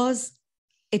it was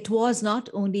not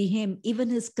only him, even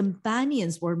his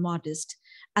companions were modest,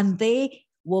 and they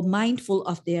were mindful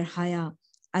of their haya.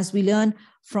 As we learn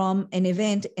from an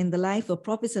event in the life of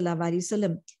Prophet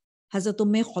ﷺ, Hazrat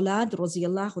Khalad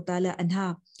radiyallahu ta'ala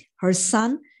anha, her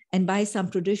son, and by some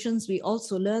traditions, we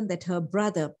also learn that her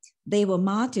brother, they were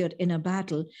martyred in a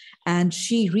battle, and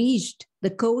she reached the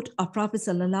coat of Prophet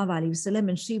ﷺ,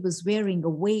 and she was wearing a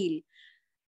veil.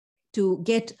 to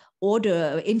get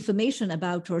information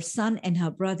about her son and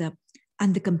her brother.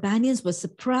 And the companions were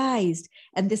surprised,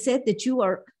 and they said that you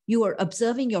are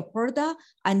observing your parda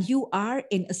and you are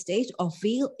in a state of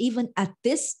veil even at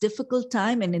this difficult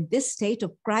time and in this state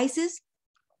of crisis.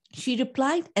 She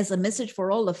replied as a message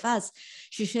for all of us.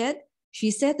 She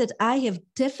said that I have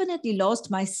definitely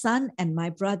lost my son and my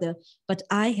brother, but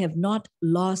I have not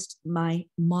lost my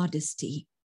modesty.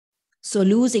 So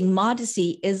losing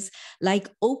modesty is like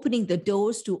opening the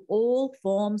doors to all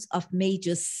forms of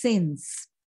major sins.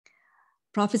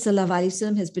 Prophet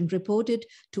ﷺ has been reported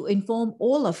to inform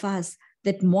all of us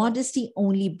that modesty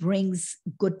only brings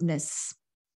goodness.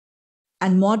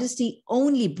 And modesty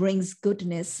only brings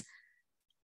goodness.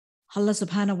 Allah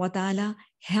subhanahu wa ta'ala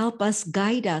help us,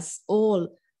 guide us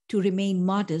all to remain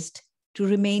modest, to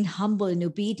remain humble and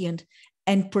obedient,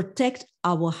 and protect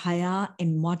our haya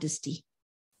and modesty.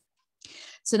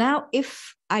 So now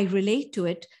if I relate to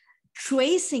it,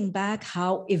 tracing back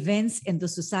how events in the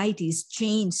societies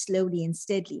change slowly and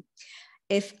steadily.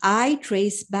 If I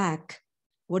trace back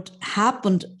what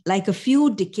happened like a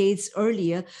few decades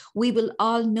earlier, we will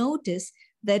all notice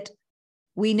that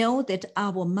we know that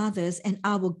our mothers and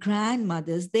our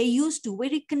grandmothers, they used to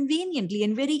very conveniently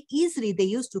and very easily, they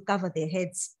used to cover their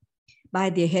heads by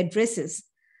their headdresses.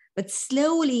 But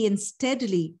slowly and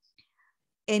steadily,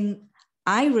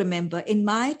 I remember in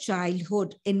my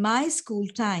childhood, in my school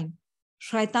time,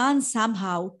 Shaitan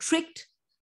somehow tricked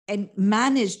and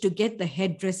managed to get the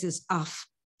headdresses off.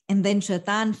 And then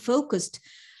Shaitan focused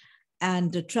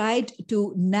and tried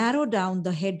to narrow down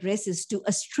the headdresses to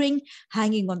a string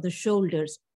hanging on the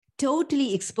shoulders,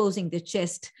 totally exposing the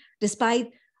chest,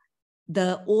 despite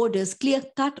the orders,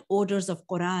 clear-cut orders of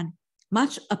Quran,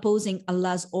 much opposing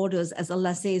Allah's orders, as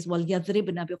Allah says,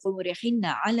 وَلْيَضْرِبْنَ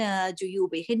بِخُمُرِهِنَّ عَلَى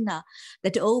جُيُوبِهِنَّ,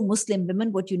 that, oh, Muslim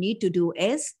women, what you need to do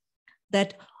is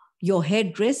that your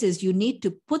headdresses, you need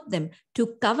to put them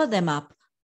to cover them up,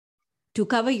 to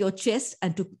cover your chest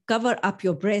and to cover up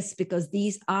your breasts, because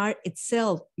these are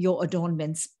itself your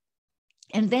adornments.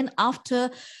 And then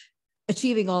after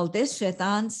achieving all this,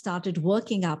 Shaitan started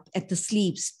working up at the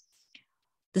sleeves.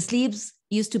 The sleeves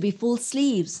used to be full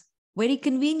sleeves. Very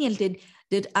convenient.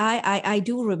 I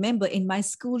do remember in my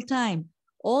school time,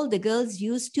 all the girls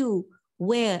used to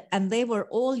wear, and they were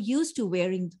all used to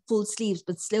wearing full sleeves,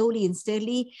 but slowly and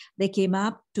steadily they came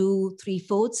up to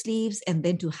 3/4 sleeves, and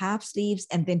then to half sleeves,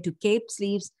 and then to cape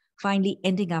sleeves, finally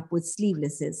ending up with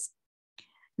sleevelesses.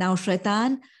 Now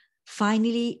Shaitan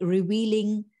finally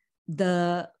revealing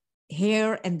the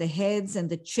hair and the heads and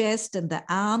the chest and the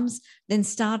arms, then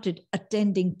started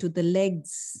attending to the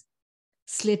legs,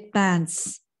 slit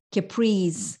pants,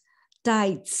 capris,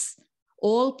 tights,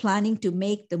 all planning to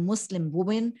make the Muslim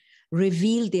women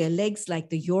reveal their legs like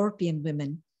the European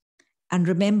women. And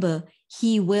remember,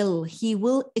 he will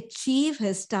achieve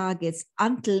his targets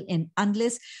until and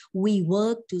unless we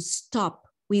work to stop.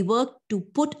 We work to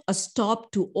put a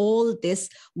stop to all this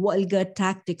vulgar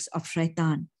tactics of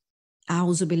Shaitan.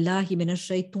 A'udhu billahi minash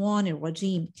shaitanir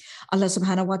rajim. Allah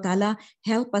subhanahu wa ta'ala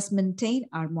help us maintain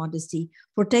our modesty,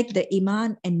 protect the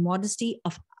iman and modesty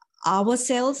of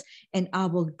ourselves and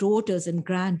our daughters and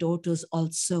granddaughters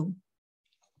also.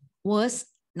 Verse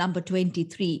number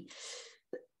 23.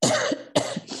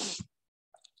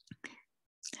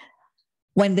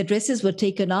 When the dresses were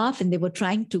taken off and they were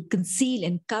trying to conceal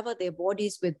and cover their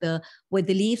bodies with the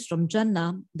leaves from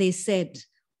Jannah, they said,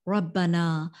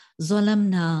 Rabbana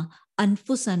zalamna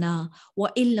anfusana wa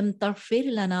illam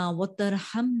taghfir lana wa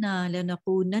tarhamna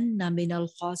lanakunanna minal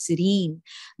khasirin.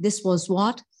 This was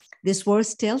what? This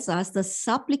verse tells us the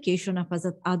supplication of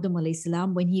Hazrat Adam alayhi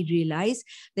salam when he realized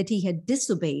that he had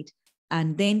disobeyed,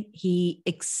 and then he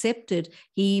accepted,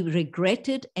 he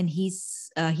regretted, and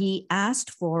he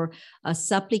asked for a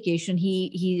supplication.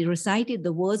 He recited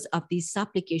the words of these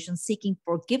supplications, seeking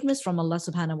forgiveness from Allah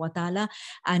subhanahu wa ta'ala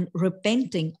and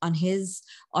repenting on his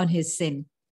sin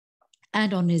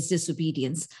and on his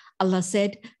disobedience. Allah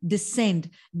said, descend,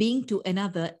 being to one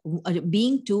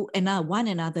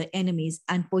another enemies,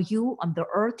 and for you on the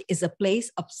earth is a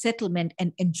place of settlement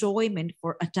and enjoyment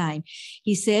for a time.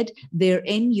 He said,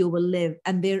 therein you will live,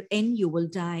 and therein you will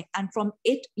die, and from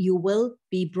it you will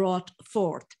be brought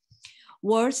forth.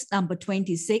 Verse number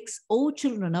 26, O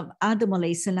children of Adam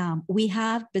alayhi salam, we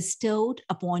have bestowed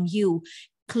upon you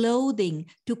clothing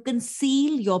to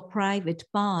conceal your private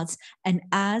parts and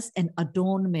as an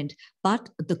adornment, but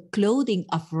the clothing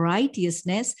of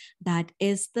righteousness, that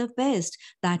is the best,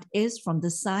 that is from the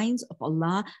signs of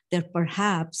Allah, that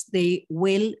perhaps they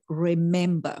will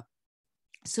remember.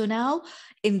 So now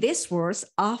in this verse,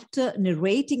 after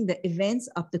narrating the events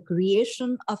of the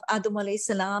creation of Adam alayhi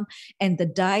salam and the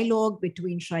dialogue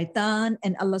between shaitan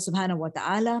and Allah subhanahu wa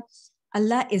ta'ala,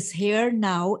 Allah is here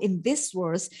now in this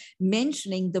verse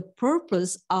mentioning the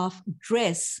purpose of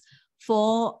dress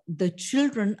for the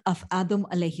children of Adam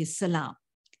alayhi salam.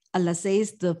 Allah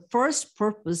says the first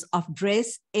purpose of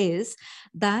dress is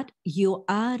that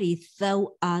yu'ari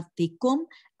thawatikum,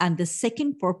 and the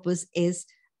second purpose is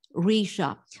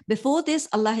Risha. Before this,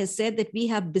 Allah has said that we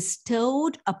have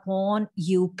bestowed upon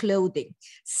you clothing,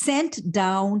 sent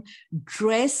down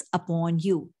dress upon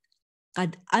you.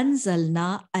 Qad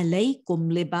anzalna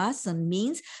alaykum libasan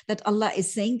means that Allah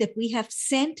is saying that we have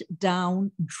sent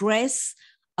down dress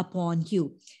upon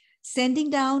you. Sending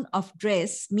down of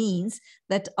dress means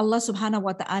that Allah subhanahu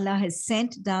wa ta'ala has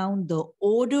sent down the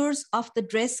orders of the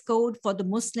dress code for the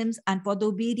Muslims and for the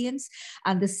obedience.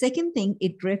 And the second thing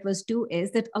it refers to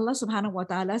is that Allah subhanahu wa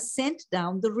ta'ala sent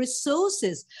down the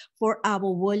resources for our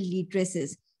worldly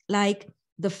dresses, like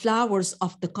the flowers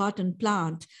of the cotton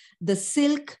plant, the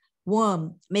silk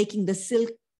worm making the silk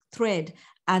thread,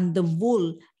 and the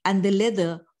wool and the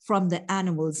leather from the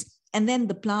animals. And then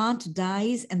the plant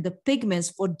dyes and the pigments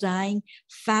for dyeing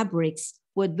fabrics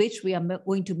with which we are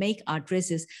going to make our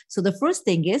dresses. So the first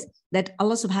thing is that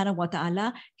Allah subhanahu wa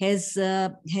ta'ala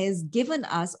has given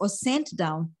us or sent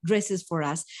down dresses for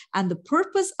us. And the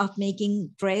purpose of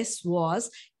making dress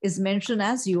is mentioned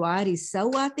as yuari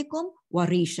sawatikum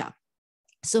warisha.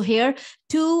 So here,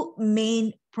 two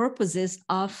main purposes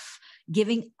of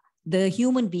giving the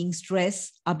human beings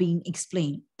dress are being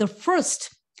explained. The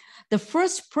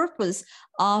first purpose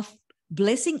of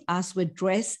blessing us with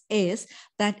dress is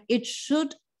that it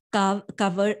should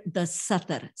cover the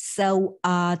satar.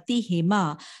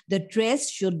 Sawatihima. The dress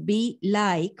should be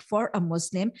like for a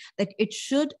Muslim that it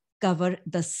should cover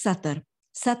the satar.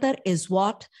 Satar is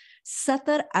what?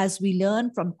 Satar, as we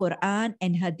learn from Quran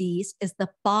and Hadith, is the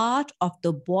part of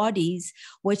the bodies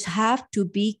which have to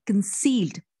be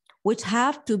concealed, which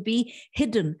have to be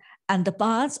hidden, and the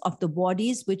parts of the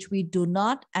bodies which we do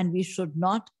not and we should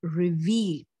not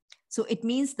reveal. So it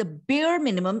means the bare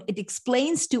minimum. It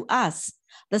explains to us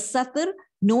the satar.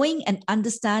 Knowing and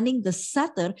understanding the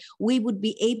satar, we would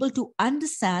be able to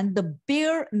understand the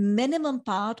bare minimum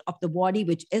part of the body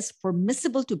which is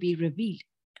permissible to be revealed.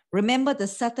 Remember, the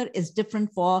satar is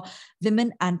different for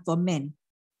women and for men.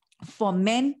 For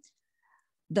men,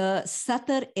 the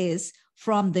satar is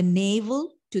from the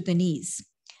navel to the knees.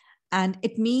 And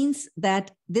it means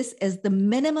that this is the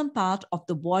minimum part of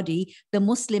the body the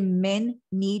Muslim men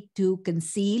need to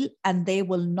conceal, and they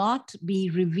will not be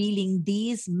revealing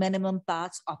these minimum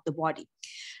parts of the body.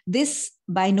 This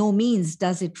by no means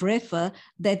does it refer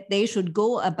that they should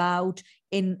go about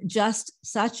in just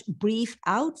such brief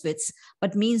outfits,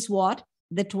 but means what?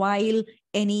 That while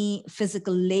any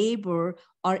physical labor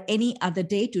or any other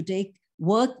day-to-day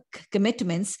work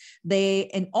commitments,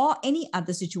 or any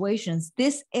other situations,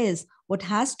 this is what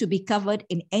has to be covered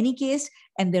in any case,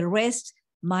 and the rest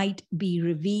might be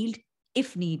revealed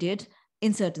if needed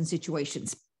in certain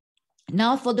situations.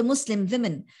 Now, for the Muslim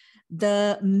women,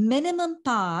 the minimum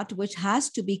part which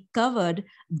has to be covered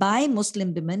by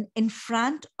Muslim women in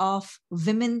front of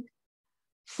women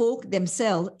folk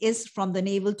themselves is from the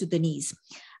navel to the knees.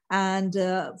 And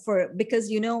because,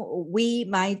 we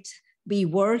might be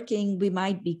working, we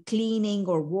might be cleaning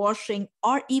or washing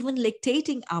or even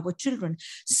lactating our children.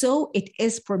 So it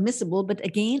is permissible. But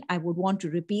again, I would want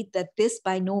to repeat that this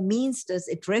by no means does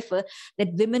it refer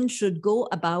that women should go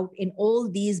about in all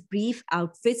these brief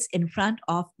outfits in front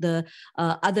of the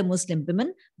other Muslim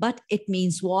women. But it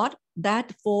means what?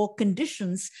 That for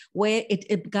conditions where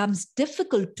it becomes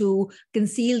difficult to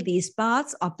conceal these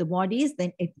parts of the bodies,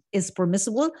 then it is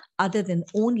permissible other than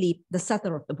only the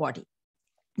satar of the body.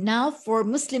 Now for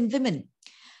Muslim women,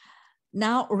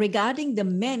 now regarding the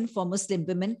men for Muslim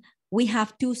women, we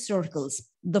have two circles.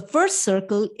 The first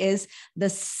circle is the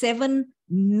 7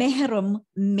 mehram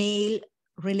male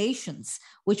relations,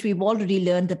 which we've already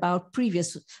learned about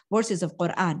previous verses of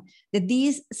Quran, that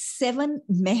these 7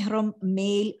 mehram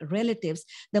male relatives,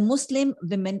 the Muslim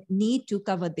women need to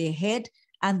cover their head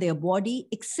and their body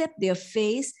except their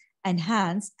face and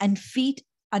hands and feet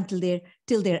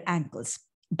till their ankles.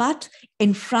 But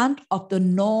in front of the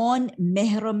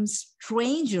non-mehram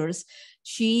strangers,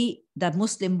 the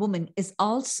Muslim woman, is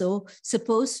also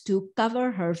supposed to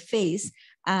cover her face,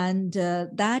 and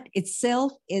that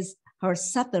itself is her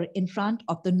satar in front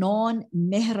of the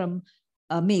non-mehram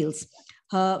males.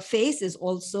 Her face is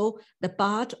also the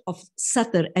part of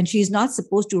satar, and she is not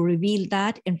supposed to reveal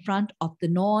that in front of the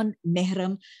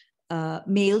non-mehram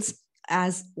males,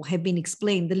 as have been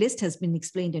explained, the list has been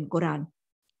explained in Quran.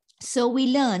 So we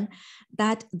learn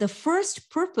that the first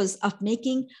purpose of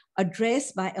making a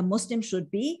dress by a Muslim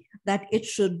should be that it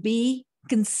should be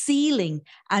concealing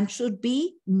and should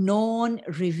be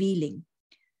non-revealing.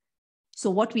 So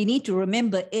what we need to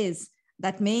remember is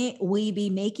that may we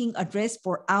be making a dress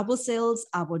for ourselves,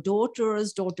 our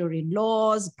daughters,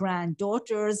 daughter-in-laws,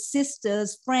 granddaughters,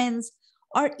 sisters, friends,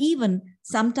 or even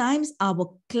sometimes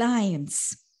our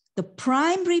clients. The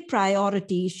primary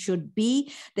priority should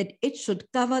be that it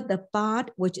should cover the part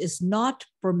which is not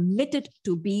permitted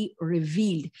to be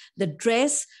revealed. The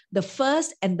dress, the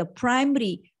first and the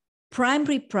primary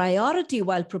priority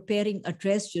while preparing a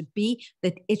dress should be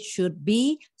that it should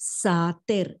be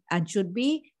satir and should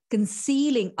be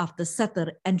concealing of the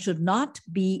satir and should not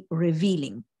be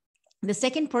revealing. The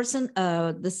second purpose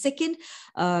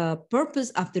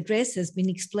of the dress has been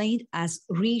explained as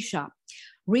risha.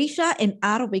 Risha in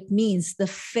Arabic means the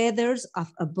feathers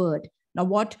of a bird. Now,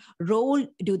 what role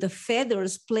do the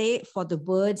feathers play for the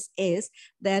birds is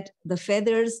that the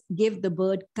feathers give the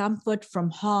bird comfort from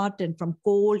hot and from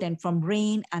cold and from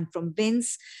rain and from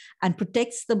winds and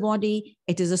protects the body.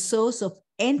 It is a source of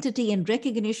entity and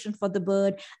recognition for the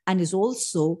bird and is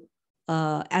also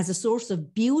as a source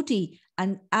of beauty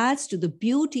and adds to the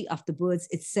beauty of the birds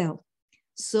itself.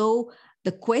 So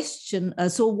the question,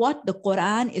 so what the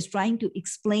Quran is trying to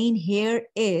explain here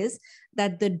is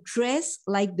that the dress,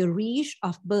 like the rish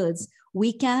of birds,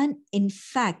 we can in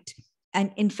fact,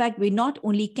 we not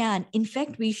only can, in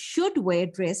fact, we should wear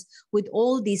dress with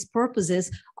all these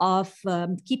purposes of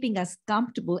keeping us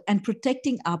comfortable and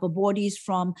protecting our bodies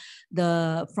from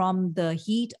the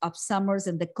heat of summers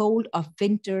and the cold of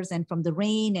winters and from the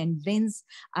rain and winds.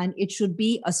 And it should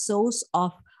be a source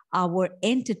of our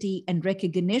entity and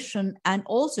recognition, and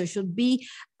also should be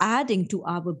adding to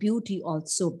our beauty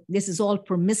also. This is all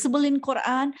permissible in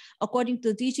Quran, according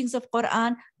to the teachings of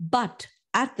Quran, but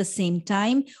at the same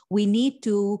time, we need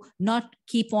to not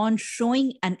keep on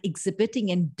showing and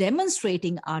exhibiting and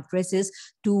demonstrating our dresses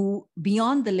to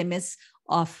beyond the limits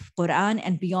of Quran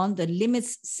and beyond the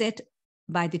limits set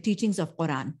by the teachings of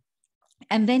Quran.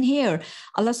 And then here,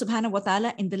 Allah subhanahu wa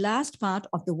ta'ala in the last part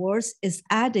of the verse is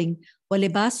adding,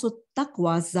 وَلِبَاسُ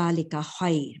التَّقْوَى ذَلِكَ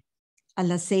خَيْرٌ.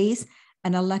 Allah says,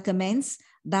 and Allah comments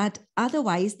that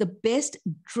otherwise the best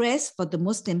dress for the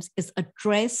Muslims is a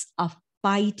dress of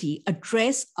piety, a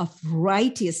dress of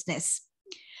righteousness.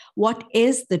 What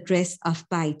is the dress of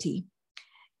piety?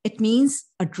 It means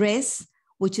a dress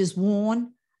which is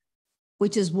worn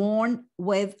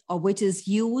with, or which is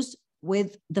used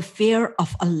with the fear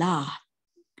of Allah,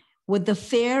 with the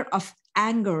fear of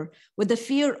anger, with the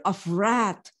fear of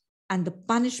wrath and the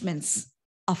punishments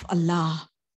of Allah,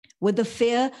 with the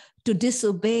fear to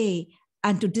disobey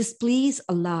and to displease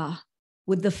Allah,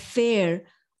 with the fear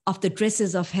of the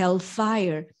dresses of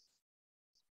hellfire,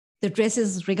 the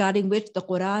dresses regarding which the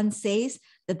Quran says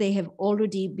that they have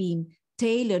already been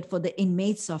tailored for the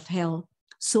inmates of hell.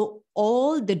 So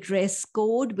all the dress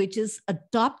code which is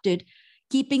adopted,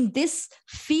 keeping this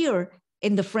fear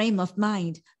in the frame of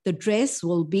mind, the dress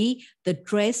will be the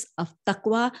dress of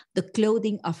taqwa, the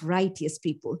clothing of righteous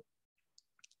people.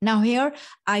 Now here,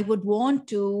 I would want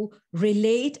to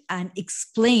relate and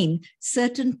explain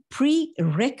certain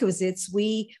prerequisites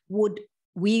we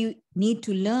need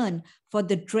to learn for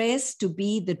the dress to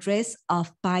be the dress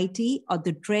of piety or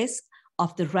the dress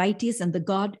of the righteous and the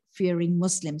God-fearing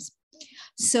Muslims.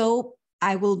 So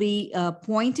I will be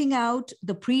pointing out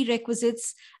the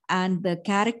prerequisites and the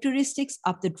characteristics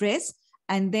of the dress,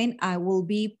 and then I will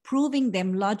be proving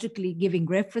them logically, giving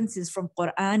references from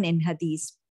Quran and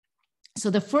Hadith. So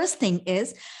the first thing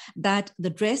is that the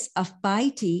dress of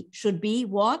piety should be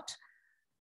what?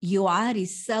 Yu'ari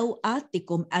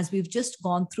sawatikum, as we've just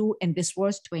gone through in this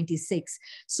verse 26.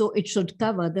 So it should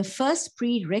cover, the first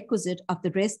prerequisite of the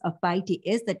dress of piety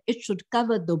is that it should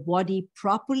cover the body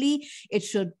properly. It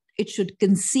should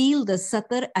conceal the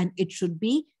satar and it should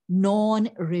be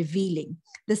non-revealing.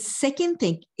 The second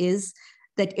thing is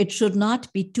that it should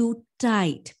not be too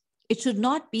tight. It should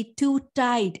not be too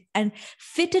tight and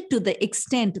fitted to the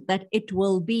extent that it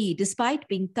will be, despite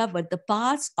being covered, the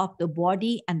parts of the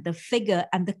body and the figure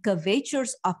and the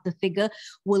curvatures of the figure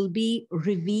will be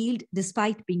revealed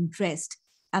despite being dressed.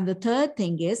 And the third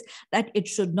thing is that it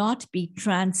should not be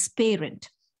transparent.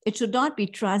 It should not be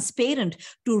transparent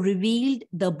to reveal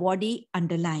the body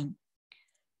underlying.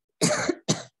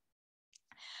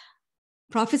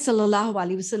 Prophet Sallallahu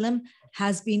Alaihi Wasallam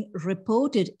has been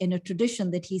reported in a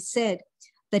tradition that he said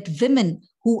that women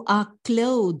who are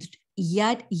clothed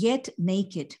yet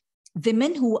naked,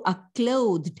 women who are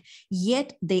clothed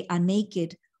yet they are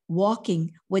naked,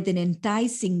 walking with an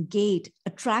enticing gait,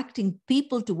 attracting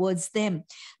people towards them.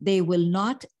 They will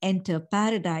not enter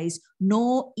paradise,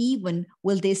 nor even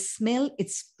will they smell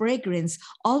its fragrance,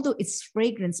 although its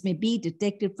fragrance may be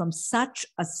detected from such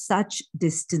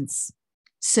distance.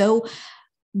 So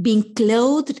being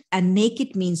clothed and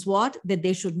naked means what? That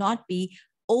they should not be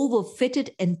overfitted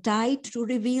and tight to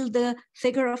reveal the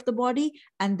figure of the body,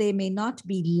 and they may not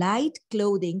be light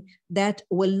clothing that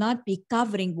will not be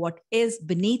covering what is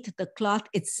beneath the cloth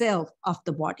itself of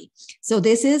the body. So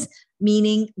this is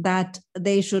meaning that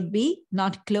they should be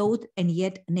not clothed and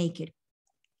yet naked.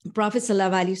 Prophet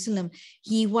ﷺ,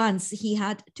 he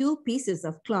had two pieces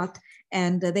of cloth,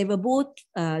 and they were both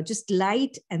just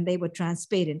light and they were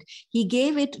transparent. He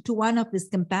gave it to one of his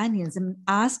companions and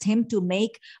asked him to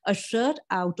make a shirt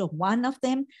out of one of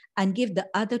them and give the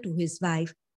other to his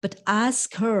wife, but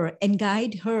ask her and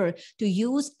guide her to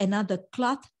use another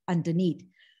cloth underneath.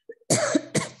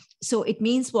 So it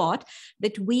means what?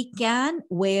 That we can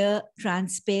wear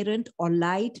transparent or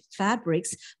light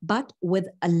fabrics, but with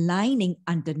a lining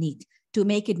underneath to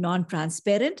make it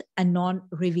non-transparent and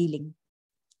non-revealing.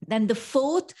 Then the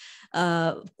fourth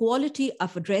quality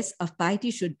of a dress of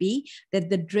piety should be that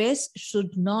the dress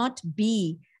should not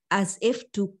be as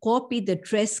if to copy the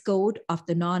dress code of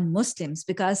the non-Muslims,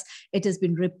 because it has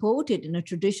been reported in a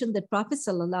tradition that Prophet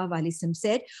ﷺ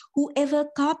said, whoever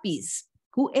copies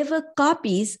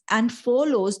and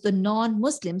follows the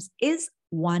non-Muslims is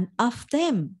one of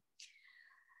them.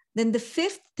 Then the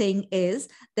fifth thing is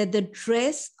that the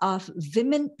dress of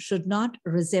women should not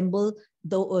resemble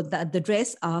the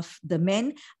dress of the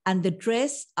men, and the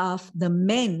dress of the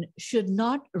men should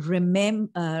not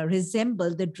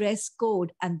resemble the dress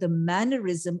code and the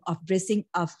mannerism of dressing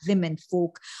of women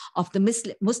folk, of the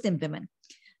Muslim women.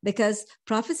 Because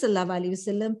Prophet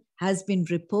ﷺ has been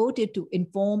reported to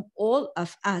inform all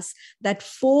of us that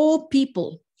four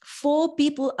people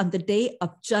on the day of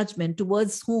judgment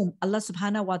towards whom Allah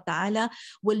subhanahu wa ta'ala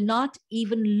will not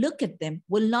even look at them,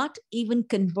 will not even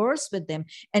converse with them,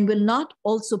 and will not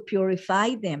also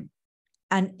purify them.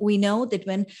 And we know that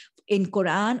when in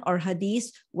Quran or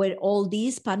Hadith, where all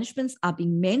these punishments are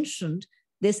being mentioned,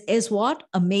 this is what?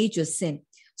 A major sin.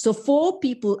 So four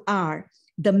people are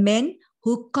the men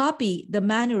who copy the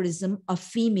mannerism of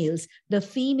females, the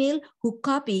female who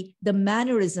copy the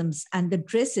mannerisms and the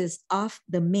dresses of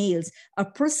the males, a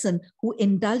person who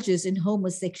indulges in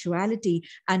homosexuality,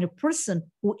 and a person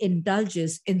who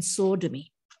indulges in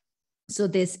sodomy. So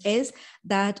this is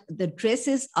that the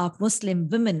dresses of Muslim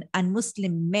women and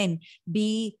Muslim men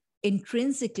be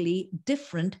intrinsically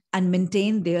different and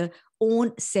maintain their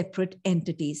own separate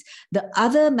entities. The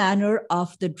other manner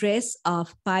of the dress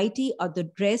of piety or the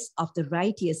dress of the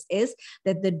righteous is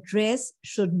that the dress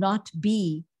should not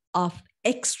be of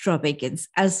extravagance,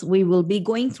 as we will be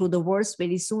going through the verse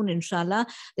very soon, inshallah,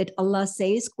 that Allah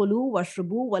says, "Kulu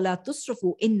washrabu wa la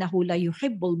tusrafu innahu la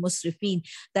yuhibbul musrifin,"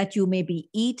 that you may be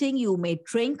eating, you may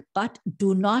drink, but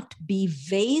do not be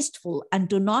wasteful and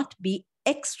do not be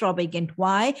extravagant.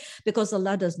 Why? Because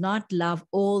Allah does not love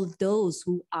all those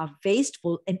who are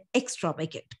wasteful and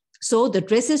extravagant. So the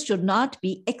dresses should not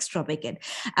be extravagant,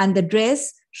 and the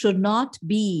dress should not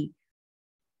be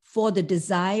for the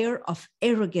desire of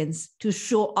arrogance, to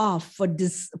show off,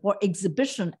 for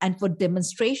exhibition and for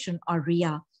demonstration or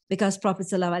riyah. Because Prophet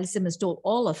ﷺ has told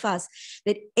all of us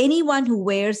that anyone who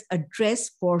wears a dress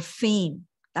for fame,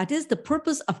 that is the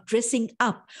purpose of dressing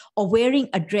up or wearing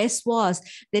a dress, was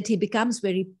that he becomes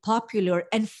very popular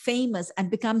and famous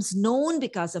and becomes known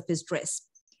because of his dress.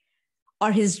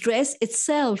 Or his dress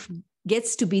itself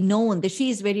gets to be known that she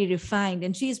is very refined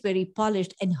and she is very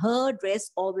polished, and her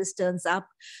dress always turns up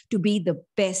to be the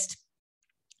best.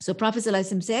 So Prophet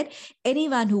ﷺ said,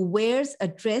 anyone who wears a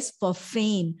dress for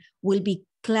fame will be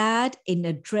clad in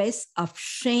a dress of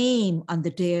shame on the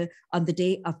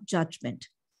day of judgment.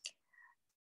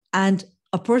 And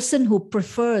a person who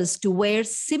prefers to wear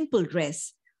simple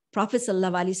dress, Prophet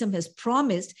ﷺ has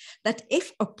promised that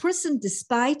if a person,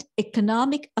 despite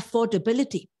economic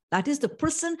affordability, that is, the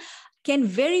person can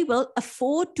very well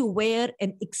afford to wear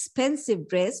an expensive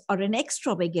dress or an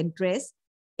extravagant dress,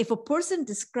 if a person,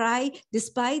 despite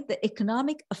the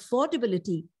economic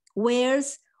affordability,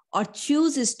 wears or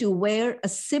chooses to wear a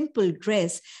simple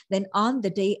dress, then on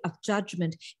the day of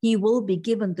judgment, he will be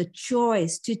given the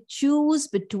choice to choose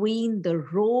between the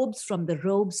robes from the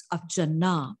robes of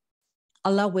Jannah.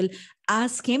 Allah will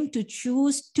ask him to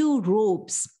choose two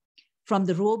robes from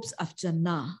the robes of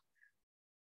Jannah.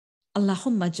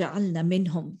 Allahumma ja'alna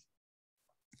minhum.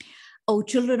 O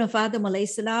children of Adam alayhi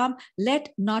salam,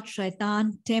 let not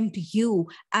shaitan tempt you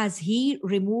as he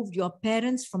removed your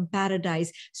parents from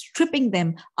paradise, stripping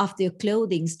them of their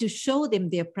clothing to show them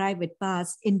their private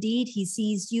parts. Indeed, he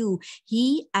sees you,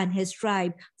 he and his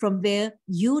tribe, from where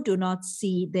you do not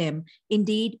see them.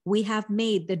 Indeed, we have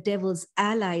made the devils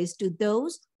allies to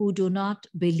those who do not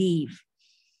believe.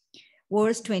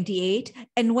 Verse 28,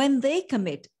 and when they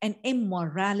commit an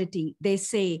immorality, they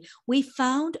say, we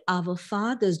found our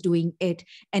fathers doing it,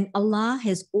 and Allah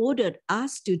has ordered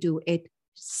us to do it.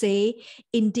 Say,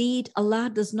 indeed, Allah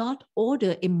does not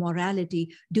order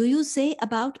immorality. Do you say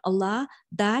about Allah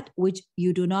that which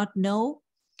you do not know?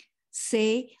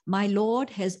 Say, my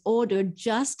Lord has ordered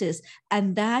justice,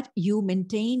 and that you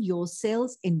maintain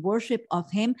yourselves in worship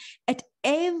of him at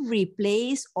every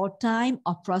place or time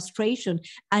of prostration,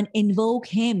 and invoke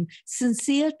him,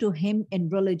 sincere to him in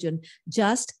religion.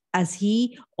 Just as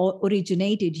he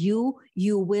originated you,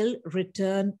 you will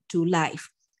return to life.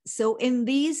 So in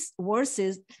these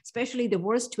verses, especially the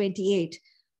verse 28,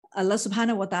 Allah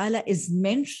subhanahu wa ta'ala is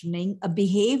mentioning a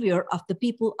behavior of the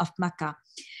people of Makkah.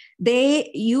 They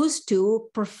used to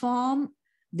perform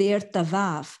their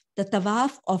tawaf, the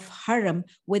tawaf of haram,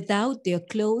 without their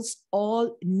clothes,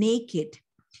 all naked.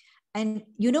 And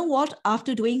you know what?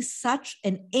 After doing such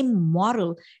an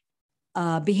immoral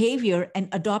behavior and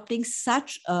adopting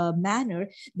such a manner,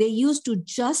 they used to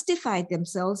justify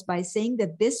themselves by saying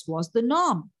that this was the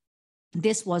norm.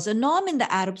 This was a norm in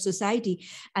the Arab society,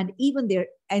 and even their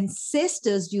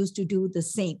ancestors used to do the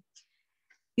same.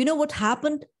 You know what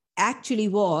happened actually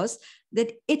was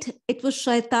that it was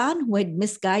shaitan who had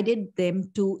misguided them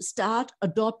to start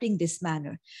adopting this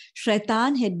manner.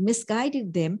 Shaitan had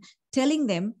misguided them, telling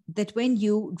them that when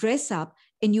you dress up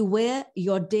and you wear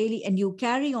your daily and you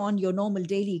carry on your normal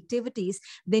daily activities,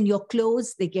 then your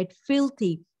clothes, they get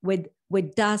filthy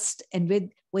with dust and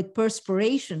with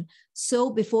perspiration. So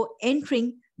before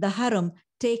entering the haram,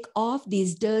 take off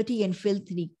these dirty and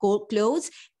filthy clothes,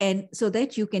 and so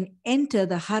that you can enter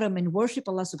the haram and worship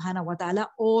Allah subhanahu wa ta'ala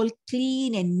all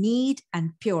clean and neat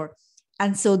and pure.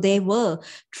 And so they were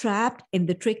trapped in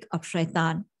the trick of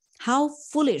shaitan. How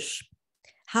foolish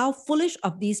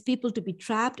of these people to be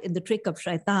trapped in the trick of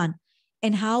shaitan,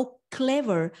 and how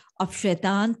clever of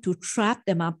shaitan to trap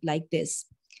them up like this.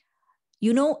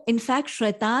 You know, in fact,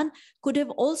 shaitan could have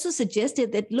also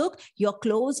suggested that, look, your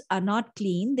clothes are not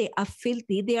clean, they are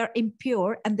filthy, they are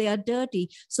impure, and they are dirty.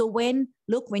 So when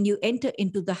you enter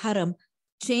into the haram,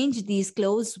 change these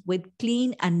clothes with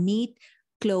clean and neat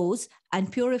clothes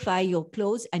and purify your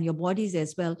clothes and your bodies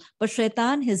as well. But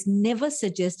shaitan has never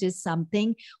suggested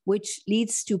something which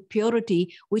leads to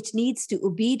purity, which leads to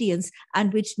obedience,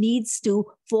 and which leads to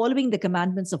following the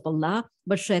commandments of Allah.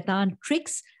 But shaitan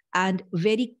tricks and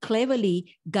very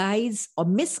cleverly guides or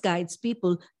misguides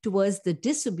people towards the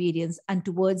disobedience and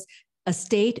towards a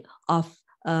state of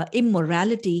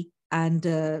immorality and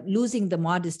losing the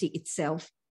modesty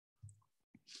itself.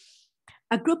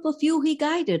 A group of you he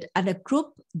guided, and a group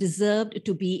deserved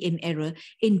to be in error.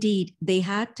 Indeed, they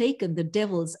had taken the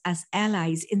devils as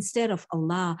allies instead of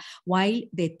Allah, while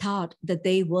they thought that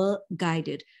they were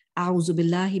guided. A'udhu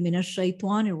billahi minash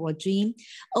shaitanir rajim.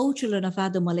 O children of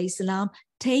Adam alayhi salam,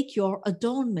 take your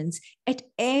adornments at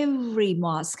every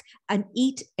mosque and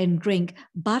eat and drink,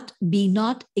 but be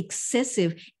not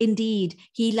excessive. Indeed,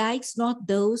 he likes not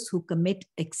those who commit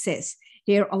excess.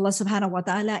 Here, Allah subhanahu wa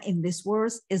ta'ala in this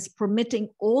verse is permitting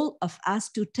all of us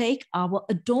to take our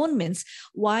adornments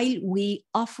while we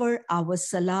offer our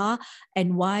salah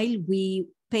and while we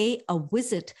pay a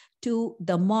visit to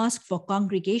the mosque for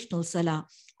congregational salah.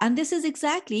 And this is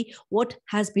exactly what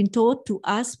has been taught to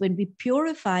us when we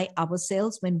purify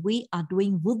ourselves, when we are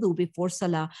doing wudu before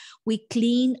salah. We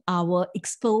clean our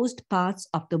exposed parts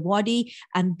of the body,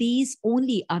 and these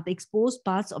only are the exposed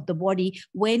parts of the body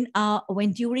when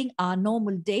during our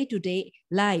normal day-to-day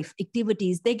life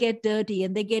activities, they get dirty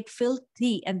and they get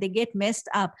filthy and they get messed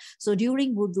up. So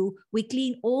during wudu, we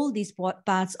clean all these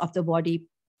parts of the body.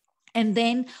 And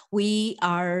then we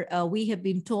have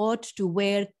been taught to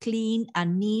wear clean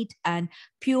and neat and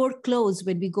pure clothes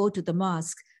when we go to the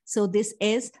mosque. So this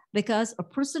is because a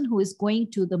person who is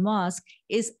going to the mosque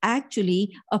is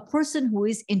actually a person who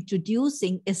is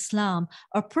introducing Islam,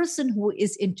 a person who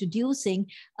is introducing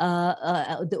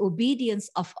the obedience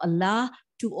of Allah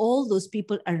to all those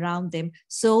people around them.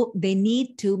 So they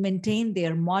need to maintain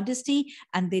their modesty,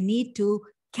 and they need to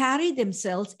carry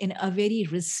themselves in a very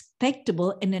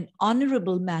respectable, in an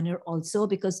honorable manner also,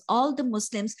 because all the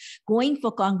Muslims going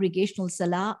for congregational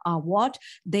salah are what?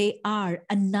 They are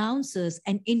announcers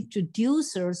and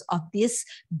introducers of this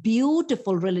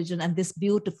beautiful religion and this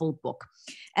beautiful book.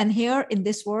 And here in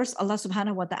this verse, Allah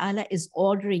subhanahu wa ta'ala is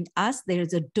ordering us, there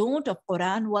is a don't of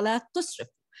Quran, wala tusrif.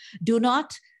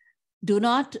 Do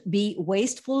not be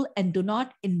wasteful and do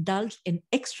not indulge in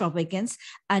extravagance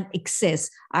and excess.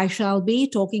 I shall be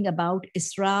talking about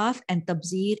israf and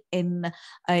tabzir in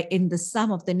the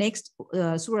sum of the next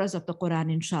surahs of the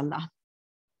Quran, inshallah.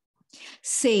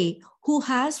 Say, who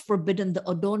has forbidden the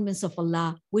adornments of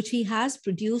Allah, which he has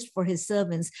produced for his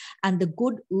servants, and the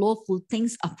good lawful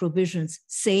things of provisions.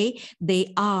 Say,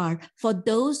 they are for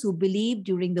those who believe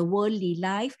during the worldly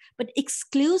life, but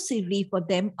exclusively for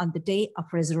them on the day of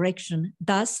resurrection.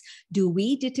 Thus, do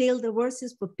we detail the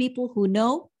verses for people who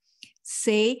know?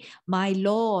 Say, my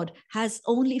Lord has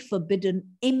only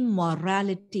forbidden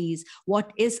immoralities,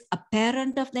 what is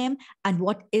apparent of them and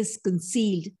what is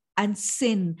concealed, and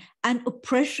sin and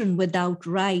oppression without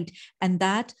right, and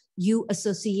that you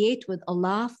associate with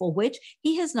Allah for which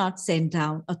he has not sent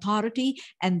down authority,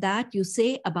 and that you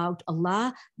say about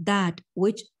Allah that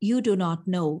which you do not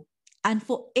know. And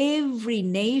for every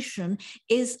nation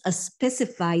is a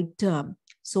specified term.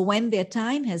 So when their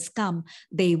time has come,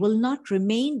 they will not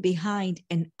remain behind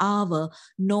an hour,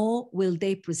 nor will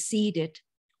they precede it.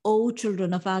 O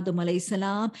children of Adam alayhi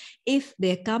salam, if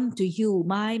there come to you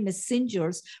my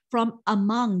messengers from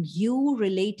among you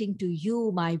relating to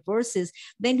you my verses,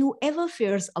 then whoever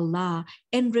fears Allah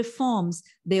and reforms,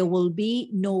 there will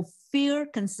be no fear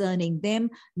concerning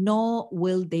them, nor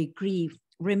will they grieve.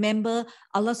 Remember,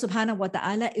 Allah subhanahu wa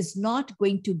ta'ala is not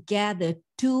going to gather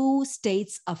two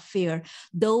states of fear.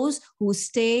 Those who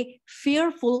stay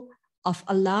fearful of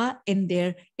Allah in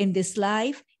this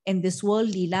life, in this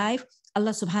worldly life,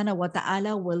 Allah subhanahu wa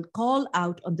ta'ala will call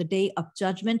out on the day of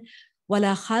judgment,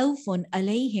 وَلَا خَوْفٌ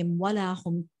عَلَيْهِمْ وَلَا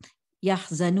هُمْ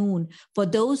يَحْزَنُونَ. For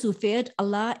those who feared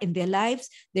Allah in their lives,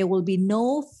 there will be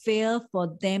no fear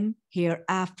for them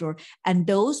hereafter. And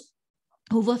those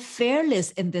who were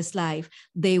fearless in this life,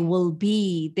 they will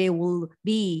be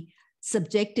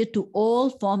subjected to all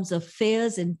forms of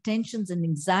fears and tensions and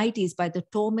anxieties by the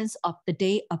torments of the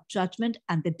day of judgment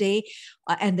and the day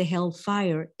and the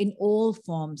hellfire in all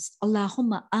forms.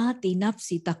 Allahumma ati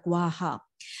nafsi taqwaha.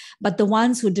 But the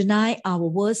ones who deny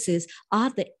our verses are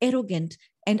the arrogant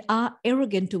and are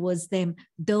arrogant towards them.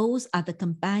 Those are the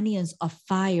companions of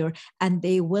fire, and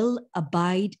they will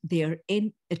abide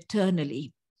therein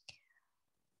eternally.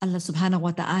 Allah subhanahu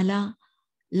wa ta'ala,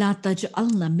 la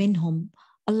taj'alna minhum.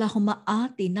 Allahumma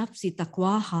ati nafsi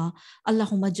taqwaha.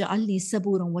 Allahumma ja'alni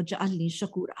saburan wa ja'alni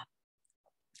shakura.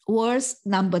 Verse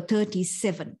number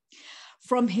 37.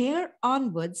 From here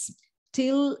onwards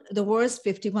till the verse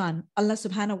 51, Allah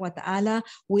subhanahu wa ta'ala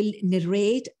will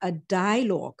narrate a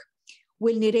dialogue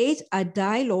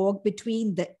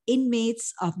between the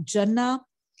inmates of Jannah,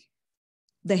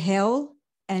 the hell,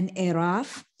 and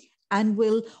Araaf, and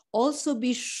will also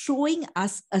be showing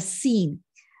us a scene.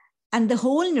 And the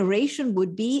whole narration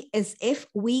would be as if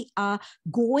we are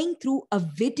going through a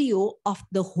video of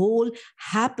the whole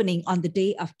happening on the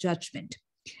day of judgment.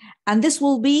 And this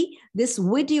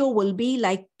video will be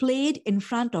like played in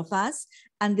front of us,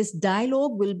 and this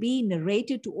dialogue will be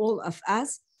narrated to all of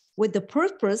us with the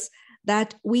purpose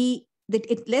that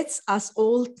it lets us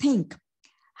all think,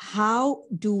 how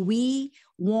do we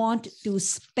want to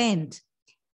spend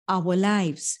our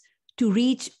lives to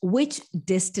reach which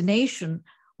destination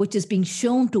which is being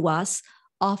shown to us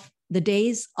of the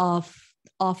days of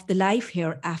the life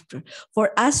hereafter,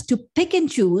 for us to pick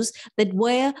and choose that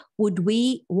where would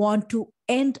we want to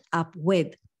end up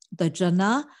with, the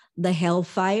Jannah, the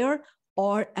hellfire,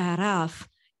 or Araaf,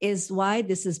 is why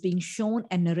this is being shown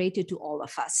and narrated to all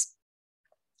of us.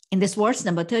 In this verse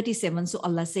number 37, so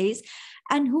Allah says,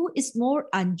 and who is more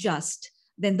unjust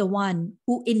than the one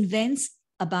who invents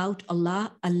about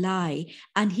Allah a lie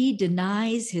and he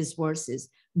denies his verses?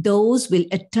 Those will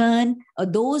attain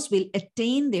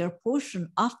their portion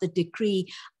of the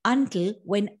decree until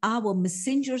when our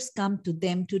messengers come to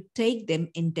them to take them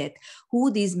in death. Who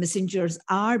these messengers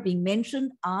are being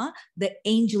mentioned are the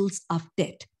angels of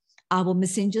death. Our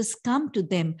messengers come to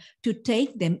them to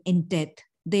take them in death.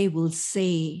 They will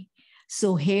say.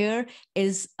 So here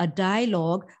is a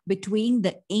dialogue between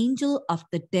the angel of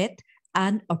the death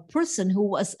and a person who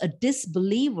was a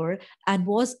disbeliever and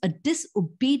was a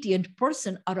disobedient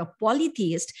person or a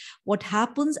polytheist. What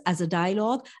happens as a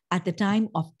dialogue at the time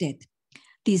of death?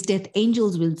 These death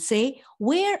angels will say,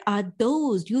 where are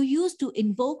those you used to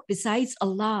invoke besides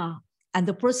Allah? And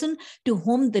the person to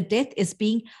whom the death is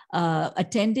being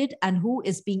attended and who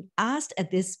is being asked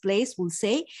at this place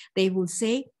they will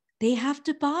say, they have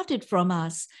departed from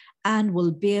us and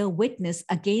will bear witness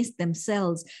against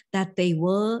themselves that they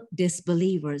were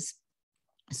disbelievers.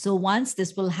 So once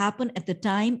this will happen at the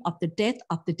time of the death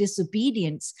of the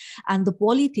disobedience and the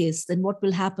polytheists, then what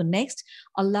will happen next?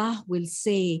 Allah will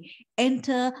say,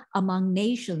 enter among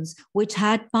nations which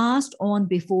had passed on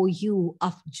before you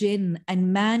of jinn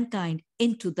and mankind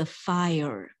into the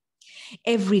fire.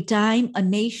 Every time a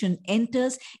nation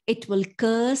enters, it will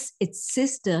curse its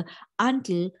sister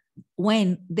until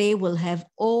when they will have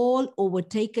all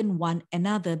overtaken one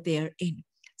another therein.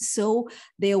 So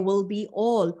there will be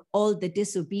all the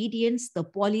disobedience, the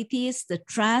polytheists, the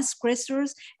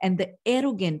transgressors, and the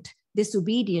arrogant,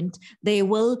 disobedient, they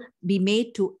will be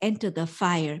made to enter the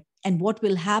fire. And what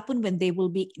will happen when they will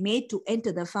be made to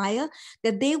enter the fire?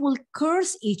 That they will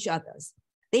curse each other's.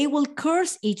 They will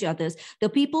curse each other's. The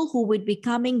people who would be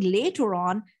coming later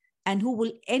on and who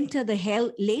will enter the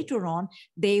hell later on,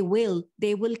 they will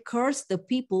curse the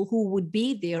people who would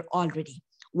be there already.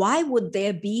 Why would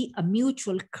there be a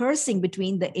mutual cursing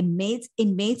between the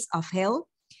inmates of hell?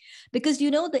 Because,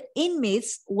 the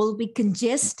inmates will be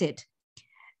congested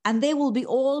and they will be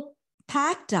all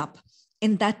packed up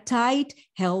in that tight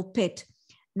hell pit.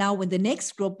 Now, when the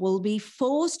next group will be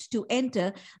forced to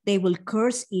enter, they will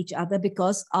curse each other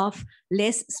because of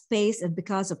less space and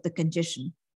because of the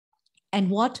congestion. And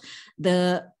what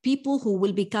the people who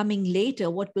will be coming later,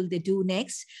 what will they do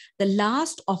next? The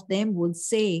last of them will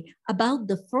say about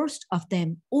the first of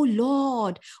them, oh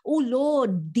Lord,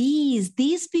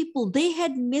 these people, they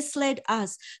had misled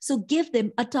us. So give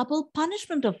them a double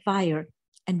punishment of fire.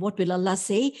 And what will Allah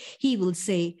say? He will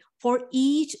say, for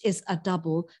each is a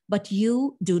double, but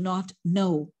you do not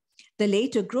know. The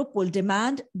later group will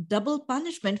demand double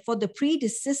punishment for the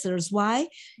predecessors. Why?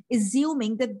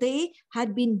 Assuming that they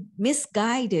had been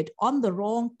misguided on the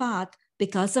wrong path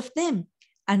because of them.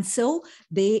 And so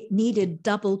they needed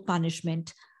double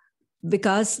punishment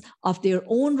because of their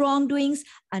own wrongdoings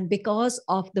and because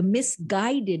of the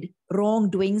misguided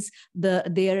wrongdoings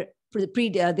their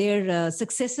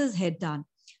successors had done.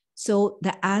 So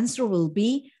the answer will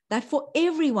be that for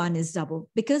everyone is double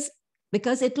because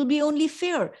it will be only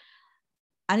fair.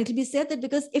 And it will be said that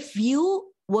because if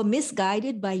you were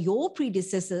misguided by your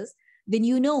predecessors, then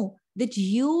you know that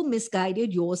you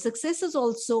misguided your successors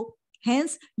also.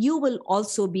 Hence, you will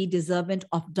also be deserving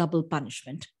of double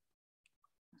punishment.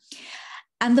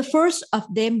 And the first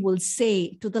of them will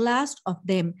say to the last of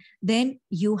them, then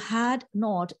you had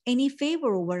not any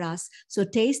favor over us, so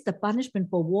taste the punishment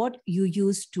for what you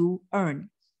used to earn.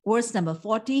 Verse number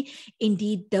 40,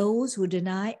 indeed, those who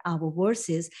deny our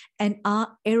verses and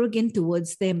are arrogant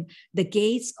towards them, the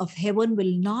gates of heaven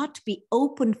will not be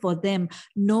opened for them,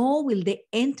 nor will they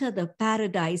enter the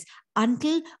paradise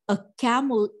until a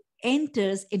camel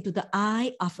enters into the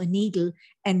eye of a needle,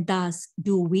 and thus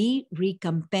do we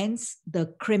recompense the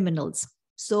criminals.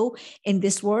 So in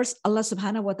this verse, Allah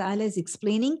subhanahu wa ta'ala is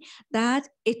explaining that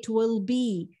it will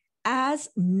be as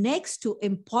next to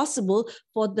impossible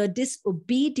for the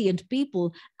disobedient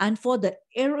people and for the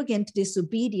arrogant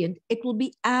disobedient, it will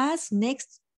be as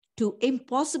next to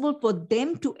impossible for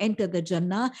them to enter the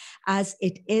Jannah as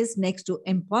it is next to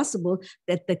impossible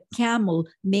that the camel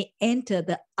may enter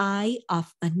the eye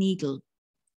of a needle.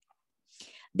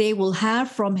 They will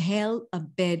have from hell a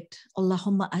bed,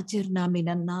 Allahumma ajirna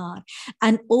minan nar,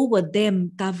 and over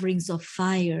them coverings of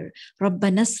fire.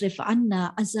 Rabbana asrif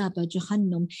anna azaba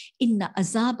jahannam, inna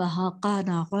azabaha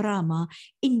kana gharama,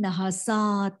 innaha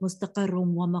sa'at mustaqarrum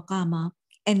wa maqama.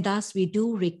 And thus we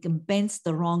do recompense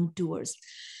the wrongdoers.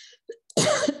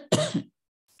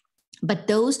 But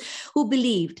those who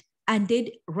believed and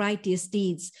did righteous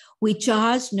deeds, we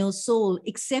charge no soul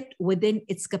except within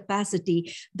its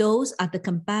capacity. Those are the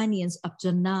companions of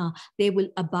Jannah. They will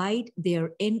abide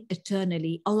therein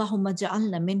eternally. Allahumma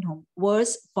ja'alna minhum.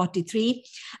 Verse 43,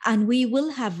 and we will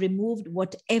have removed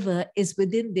whatever is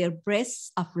within their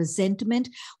breasts of resentment,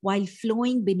 while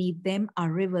flowing beneath them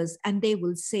are rivers. And they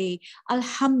will say,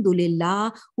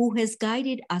 Alhamdulillah, who has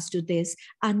guided us to this.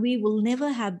 And we will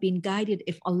never have been guided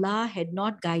if Allah had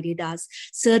not guided us.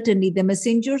 Certainly the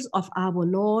messengers of our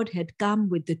Lord had come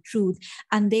with the truth,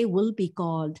 and they will be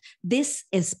called. This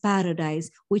is paradise,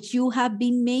 which you have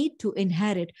been made to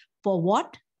inherit. For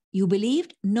what? You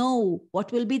believed? No.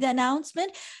 What will be the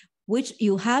announcement? Which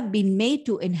you have been made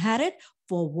to inherit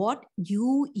for what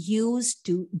you used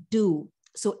to do.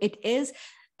 So it is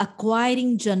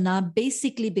acquiring Jannah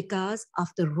basically because of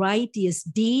the righteous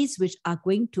deeds which are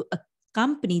going to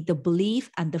accompany the belief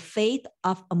and the faith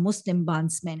of a Muslim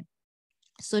bondsman.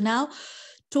 So now,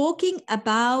 talking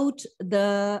about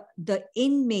the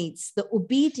inmates, the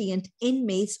obedient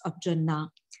inmates of Jannah,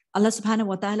 Allah subhanahu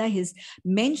wa ta'ala is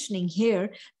mentioning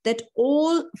here that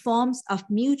all forms of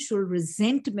mutual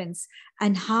resentments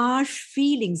and harsh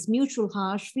feelings, mutual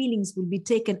harsh feelings, will be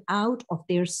taken out of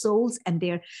their souls and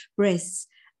their breasts.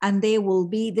 And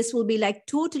this will be like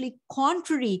totally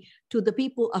contrary to the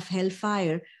people of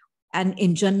hellfire. And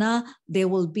in Jannah, there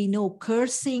will be no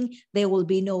cursing, there will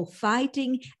be no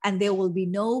fighting, and there will be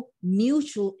no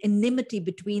mutual enmity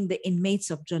between the inmates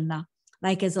of Jannah.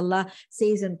 Like as Allah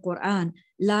says in Quran,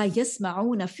 لا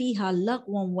يسمعون فيها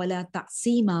لغوا ولا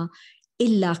تعصيما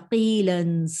إلا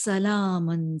قيلا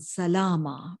سلاما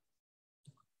سلاما.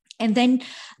 And then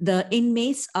the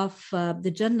inmates of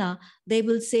the Jannah, they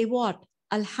will say what?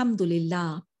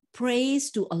 Alhamdulillah,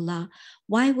 praise to Allah.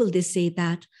 Why will they say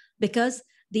that? Because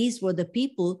these were the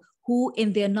people who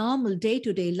in their normal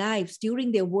day-to-day lives,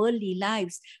 during their worldly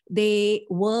lives, they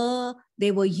were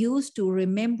used to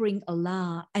remembering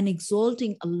Allah and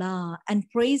exalting Allah and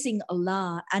praising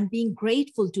Allah and being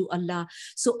grateful to Allah.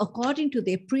 So according to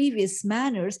their previous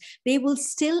manners, they will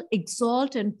still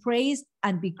exalt and praise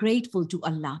and be grateful to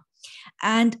Allah.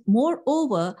 And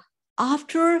moreover,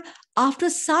 after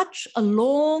such a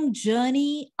long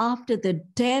journey, after the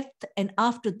death and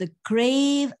after the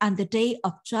grave and the day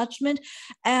of judgment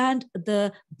and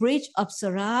the bridge of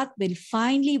Sirat, will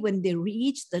finally, when they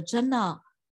reach the Jannah,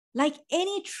 like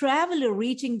any traveler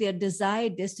reaching their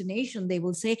desired destination, they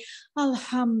will say,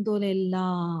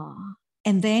 Alhamdulillah.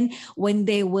 And then when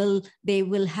they will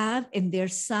have in their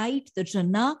sight the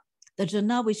Jannah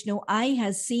which no eye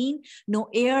has seen, no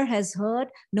ear has heard,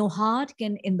 no heart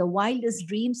can in the wildest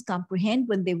dreams comprehend,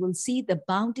 when they will see the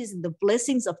bounties and the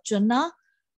blessings of Jannah,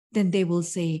 then they will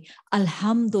say,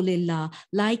 Alhamdulillah,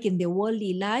 like in their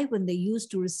worldly life when they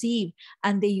used to receive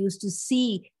and they used to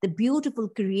see the beautiful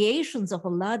creations of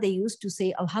Allah, they used to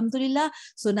say, Alhamdulillah.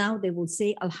 So now they will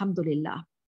say, Alhamdulillah.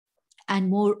 And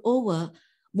moreover,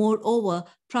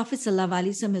 Prophet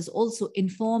ﷺ has also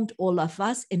informed all of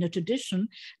us in a tradition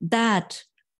that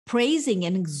praising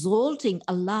and exalting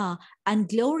Allah and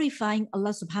glorifying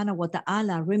Allah subhanahu wa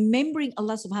ta'ala, remembering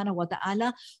Allah subhanahu wa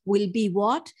ta'ala will be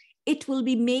what? It will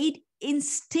be made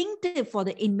instinctive for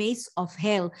the inmates of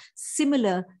hell,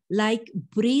 similar like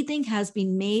breathing has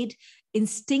been made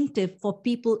instinctive for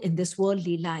people in this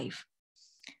worldly life.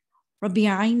 Rabbi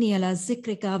a'inni ala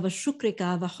zikrika wa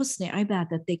shukrika wa husni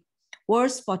ibadatik.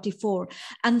 Verse 44,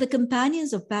 and the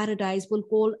companions of paradise will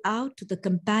call out to the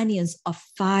companions of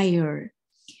fire.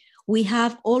 We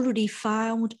have already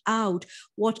found out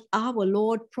what our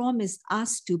Lord promised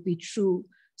us to be true.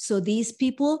 So these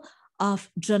people of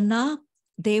Jannah,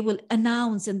 they will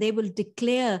announce and they will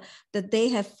declare that they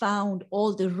have found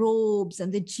all the robes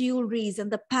and the jewelries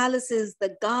and the palaces,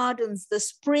 the gardens, the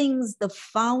springs, the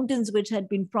fountains which had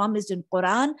been promised in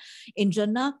Quran, in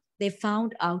Jannah. They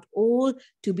found out all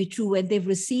to be true, and they've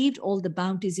received all the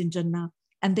bounties in Jannah.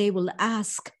 And they will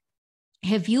ask,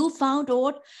 have you found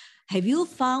what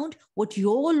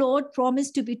your Lord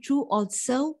promised to be true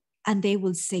also? And they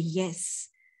will say yes.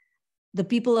 The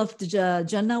people of the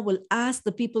Jannah will ask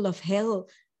the people of hell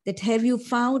that, have you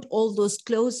found all those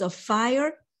clothes of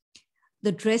fire,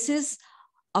 the dresses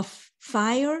of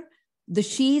fire, the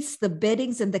sheets, the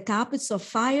beddings, and the carpets of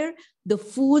fire, the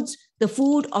food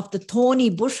of the thorny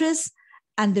bushes,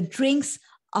 and the drinks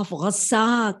of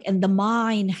ghasaq and the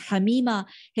mine, hamima.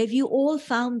 Have you all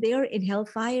found there in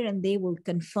hellfire? And they will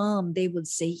confirm, they will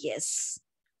say yes.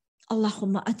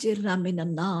 Allahumma ajirna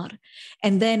minan nar.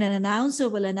 And then an announcer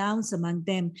will announce among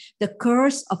them, the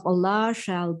curse of Allah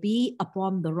shall be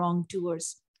upon the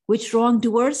wrongdoers. Which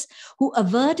wrongdoers? Who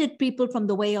averted people from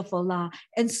the way of Allah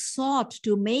and sought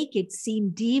to make it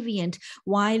seem deviant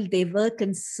while they were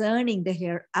concerning the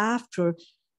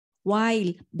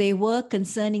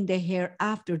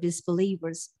hereafter,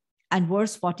 disbelievers. And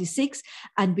verse 46,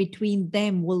 and between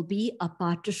them will be a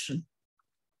partition.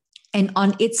 And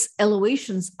on its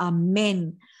elevations are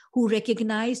men who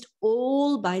recognized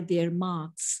all by their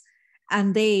marks.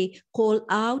 And they call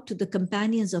out to the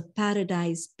companions of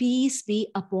paradise, peace be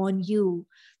upon you.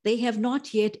 They have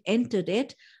not yet entered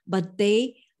it, but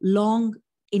they long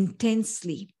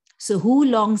intensely. So who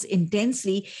longs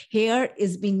intensely? Here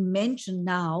is being mentioned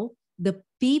now, the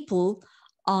people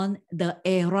on the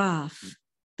Araaf,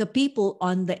 the people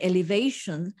on the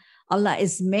elevation. Allah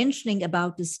is mentioning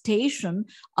about the station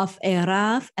of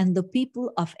Araaf and the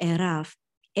people of Araaf.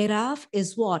 Araaf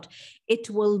is what? It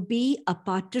will be a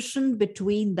partition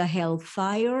between the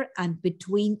hellfire and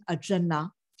between a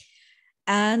Jannah.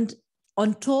 And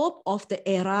on top of the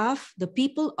Araaf, the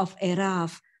people of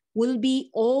Araaf will be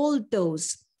all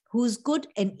those whose good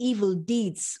and evil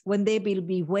deeds, when they will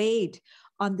be weighed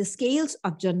on the scales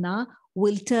of Jannah,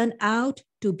 will turn out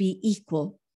to be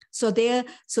equal. So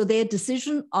their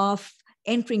decision of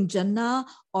entering Jannah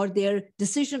or their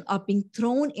decision of being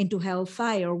thrown into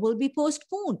hellfire will be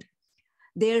postponed.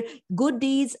 Their good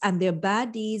deeds and their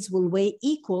bad deeds will weigh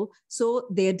equal, so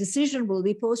their decision will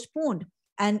be postponed.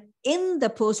 And in the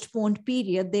postponed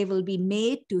period, they will be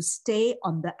made to stay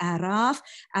on the Araaf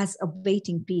as a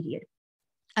waiting period.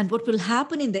 And what will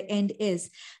happen in the end is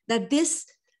that this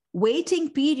waiting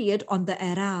period on the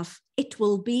Araaf, it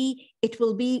will be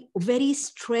very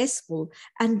stressful.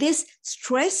 And this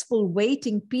stressful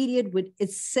waiting period would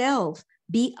itself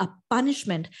be a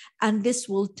punishment. And this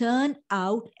will turn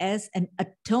out as an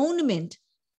atonement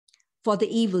for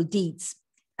the evil deeds.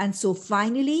 And so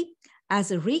finally, as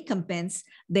a recompense,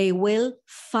 they will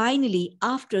finally,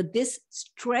 after this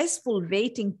stressful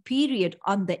waiting period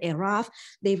on the Araaf,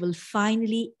 they will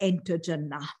finally enter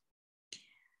Jannah.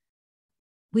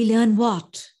 We learn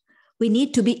what? We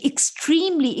need to be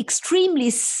extremely, extremely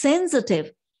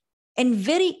sensitive and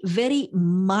very, very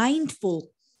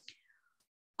mindful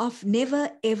of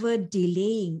never ever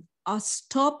delaying or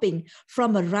stopping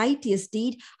from a righteous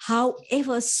deed,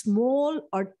 however small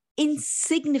or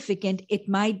insignificant it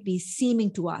might be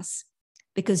seeming to us.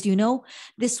 Because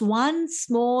this one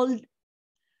small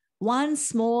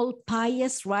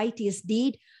pious righteous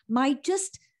deed might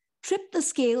just trip the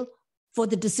scale for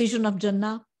the decision of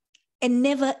Jannah. And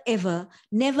never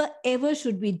ever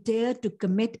should we dare to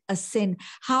commit a sin,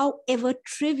 however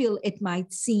trivial it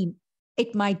might seem.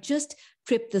 It might just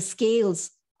trip the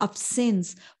scales of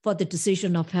sins for the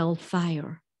decision of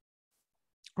hellfire.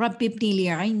 Rabbi ibni li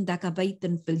 'indaka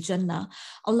baytan fil jannah,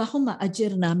 Allahumma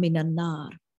ajirna minan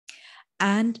nar.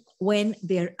 And when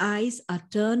their eyes are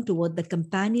turned toward the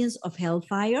companions of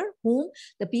hellfire, whom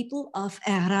the people of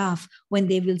Araaf, when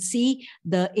they will see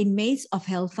the inmates of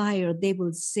hellfire, they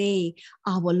will say,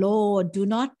 "Our Lord, do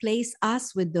not place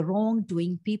us with the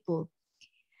wrongdoing people."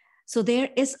 So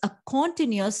there is a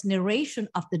continuous narration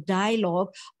of the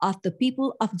dialogue of the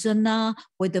people of Jannah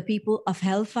with the people of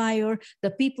hellfire,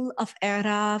 the people of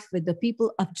Araaf with the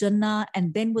people of Jannah,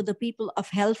 and then with the people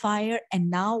of hellfire.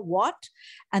 And now what?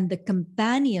 And the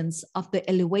companions of the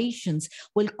elevations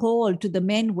will call to the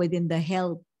men within the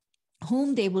hell,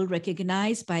 whom they will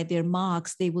recognize by their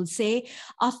marks. They will say,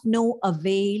 "Of no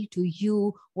avail to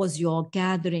you was your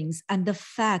gatherings and the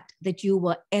fact that you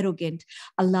were arrogant."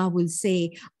 Allah will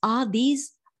say, are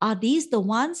these the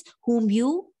ones whom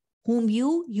you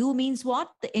means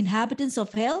what? The inhabitants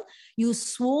of hell. You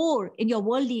swore in your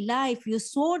worldly life, you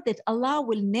swore that Allah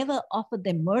will never offer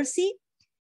them mercy.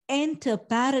 Enter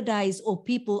paradise, O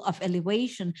people of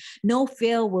elevation. No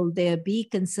fear will there be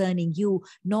concerning you,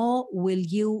 nor will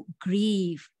you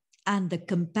grieve. And the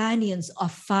companions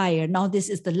of fire. Now, this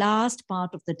is the last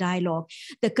part of the dialogue.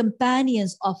 The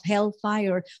companions of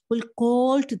hellfire will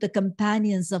call to the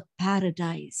companions of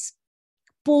paradise.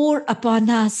 Pour upon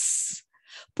us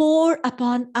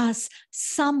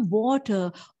some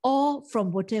water, or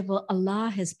from whatever Allah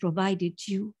has provided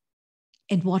you.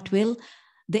 And what will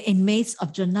the inmates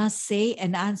of Jannah say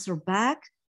and answer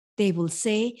back? They will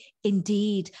say,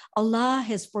 indeed, Allah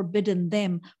has forbidden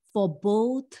them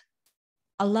both,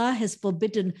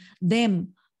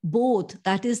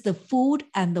 that is the food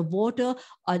and the water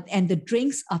and the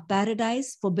drinks of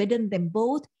paradise, forbidden them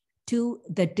both to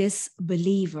the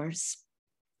disbelievers.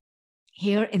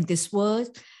 Here in this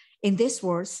verse,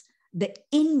 the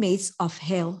inmates of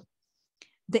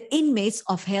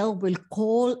hell will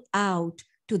call out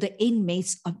to the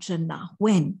inmates of Jannah.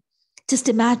 When? Just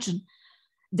imagine,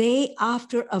 they,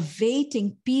 after a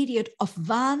waiting period of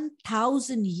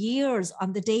 1,000 years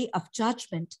on the day of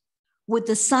judgment, with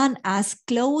the sun as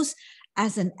close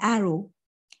as an arrow,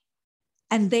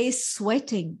 and they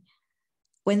sweating,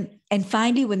 and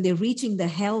finally when they're reaching the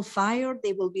hellfire,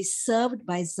 they will be served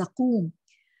by Zaqum,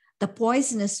 the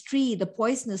poisonous tree, the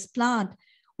poisonous plant,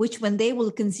 which when they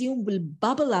will consume will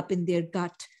bubble up in their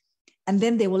gut. And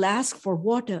then they will ask for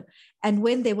water. And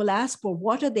when they will ask for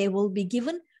water, they will be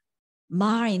given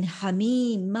ma'in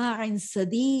hamim, ma'in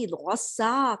sadid,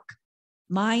 ghasaq.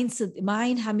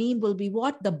 Ma'in hamim will be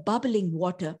what? The bubbling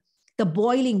water, the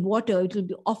boiling water. It will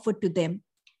be offered to them.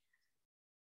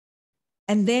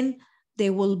 And then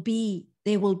they will be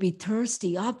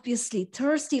thirsty, obviously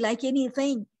thirsty like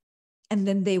anything. And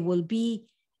then they will be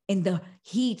in the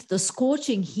heat, the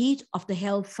scorching heat of the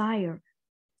hellfire.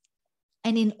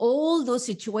 And in all those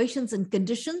situations and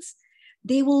conditions,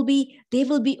 they will be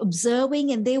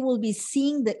observing, and they will be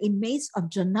seeing the inmates of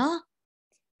Jannah.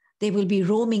 They will be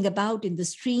roaming about in the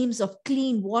streams of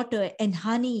clean water and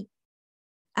honey.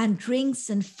 and drinks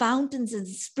and fountains and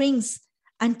springs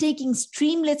and taking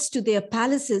streamlets to their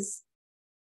palaces.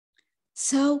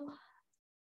 So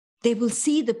they will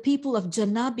see the people of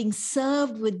Jannah being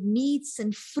served with meats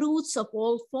and fruits of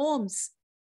all forms.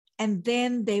 And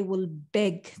then they will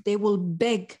beg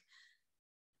that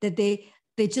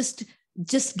they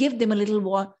just give them a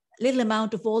little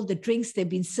amount of all the drinks they've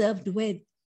been served with.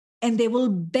 And they will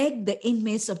beg the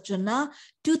inmates of Jannah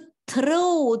to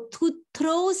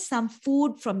throw some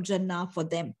food from Jannah for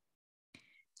them.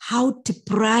 How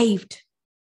deprived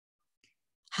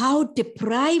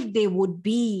they would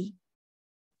be,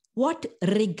 what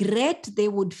regret they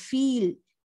would feel,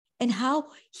 and how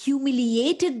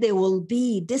humiliated they will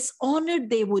be, dishonored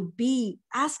they would be,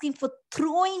 asking for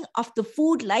throwing of the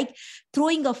food, like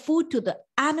throwing of food to the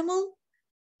animal.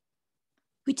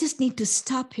 We just need to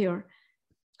stop here.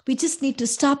 We just need to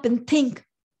stop and think.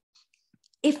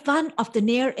 If one of the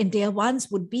near and dear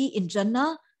ones would be in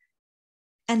Jannah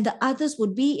and the others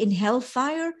would be in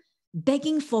hellfire,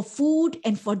 begging for food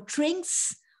and for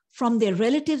drinks from their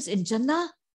relatives in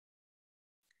Jannah,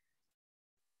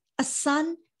 a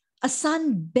son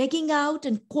begging out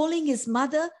and calling his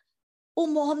mother, "Oh,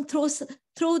 Mom,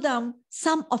 throw down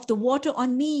some of the water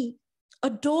on me."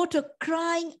 A daughter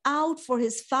crying out for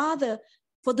his father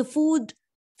for the food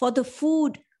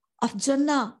of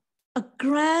Jannah. A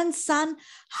grandson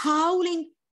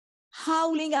howling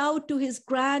out to his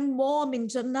grandmom in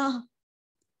Jannah.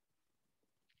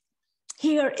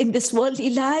 Here in this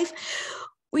worldly life,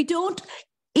 we don't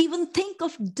even think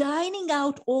of dining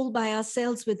out all by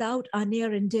ourselves without our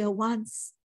near and dear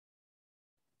ones.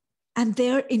 And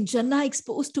they're in Jannah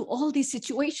exposed to all these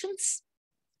situations.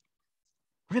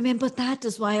 Remember, that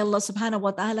is why Allah subhanahu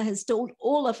wa ta'ala has told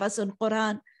all of us in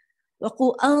Quran,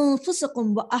 وَقُوا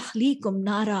أَنفُسَكُمْ وَأَهْلِيكُمْ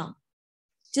نَارًا.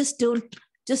 Just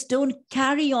don't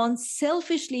carry on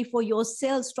selfishly for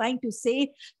yourselves, trying to save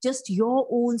just your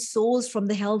own souls from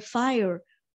the hellfire,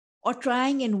 or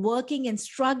trying and working and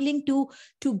struggling to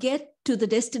get to the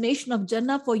destination of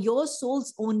Jannah for your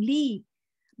souls only,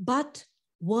 but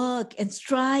work and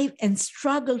strive and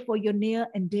struggle for your near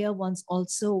and dear ones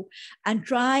also, and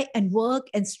try and work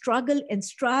and struggle and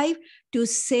strive to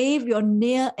save your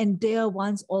near and dear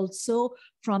ones also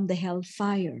from the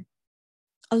hellfire.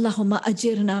 Allahumma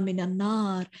ajirna minan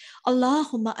nar.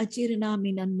 Allahumma ajirna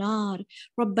minan nar.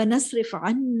 Rabbana asrif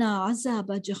anna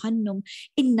azaba jahannam.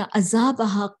 Inna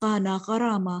azabaha kana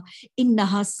gharama.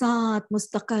 Innaha sa'at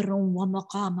mustaqarrum wa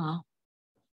maqama.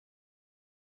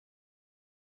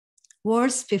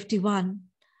 Verse 51.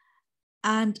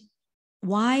 And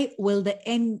why will the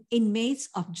inmates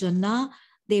of Jannah,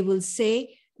 they will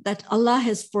say that Allah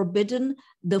has forbidden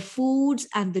the foods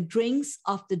and the drinks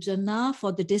of the Jannah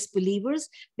for the disbelievers?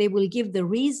 They will give the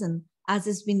reason, as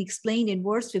has been explained in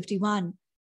verse 51,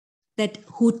 that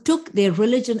who took their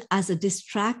religion as a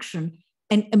distraction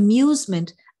and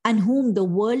amusement, and whom the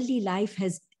worldly life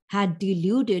had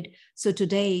deluded. So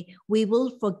today we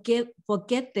will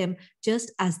forget them,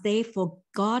 just as they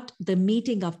forgot the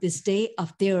meeting of this day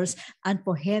of theirs, and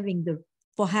for having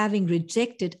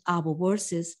rejected our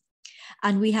verses.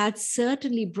 And we had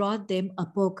certainly brought them a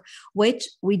book which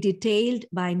we detailed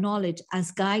by knowledge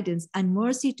as guidance and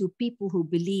mercy to people who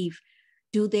believe.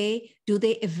 Do they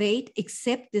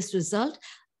accept this result?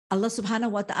 Allah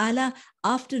subhanahu wa ta'ala,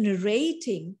 after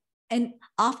narrating and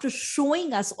after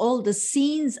showing us all the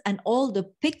scenes and all the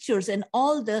pictures and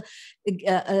all the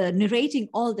narrating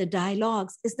all the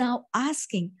dialogues, is now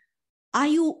asking, are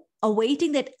you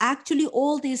awaiting that actually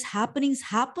all these happenings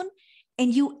happen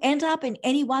and you end up in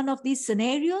any one of these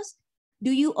scenarios?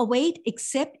 Do you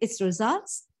accept its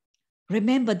results?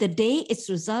 Remember, the day its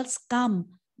results come,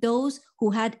 those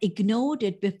who had ignored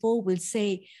it before will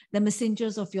say, the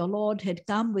messengers of your Lord had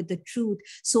come with the truth.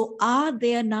 So are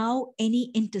there now any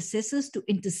intercessors to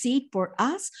intercede for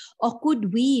us? Or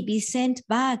could we be sent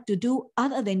back to do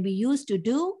other than we used to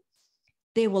do?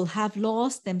 They will have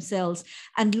lost themselves,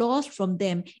 and lost from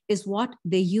them is what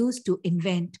they used to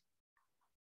invent.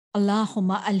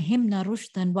 Allahumma alhimna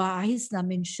rushdan wa a'izna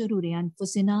min shururi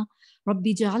anfusina.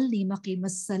 Rabbi ja'alni maqim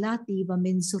as-salati wa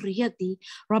min zurriyati.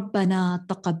 Rabbana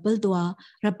taqabbal dua.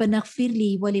 Rabbana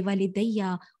ighfirli wa li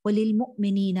walidayya wa lil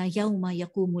mu'minina yawma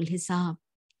yaqumul hisab.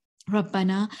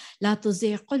 ربنا لا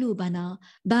تزغ قلوبنا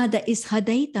بعد إذ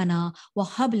هديتنا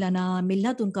وهب لنا من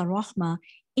لدنك الرحمة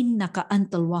إنك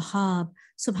أنت الوهاب.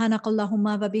 سبحانك اللهم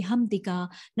وبحمدك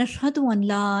نشهد أن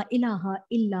لا إله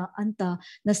إلا أنت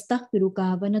نستغفرك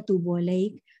ونتوب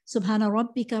إليك. سبحان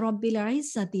ربك رب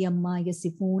العزة عما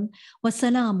يصفون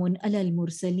وسلام على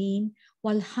المرسلين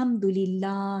والحمد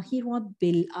لله رب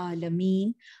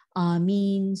العالمين.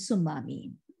 آمين ثم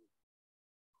آمين.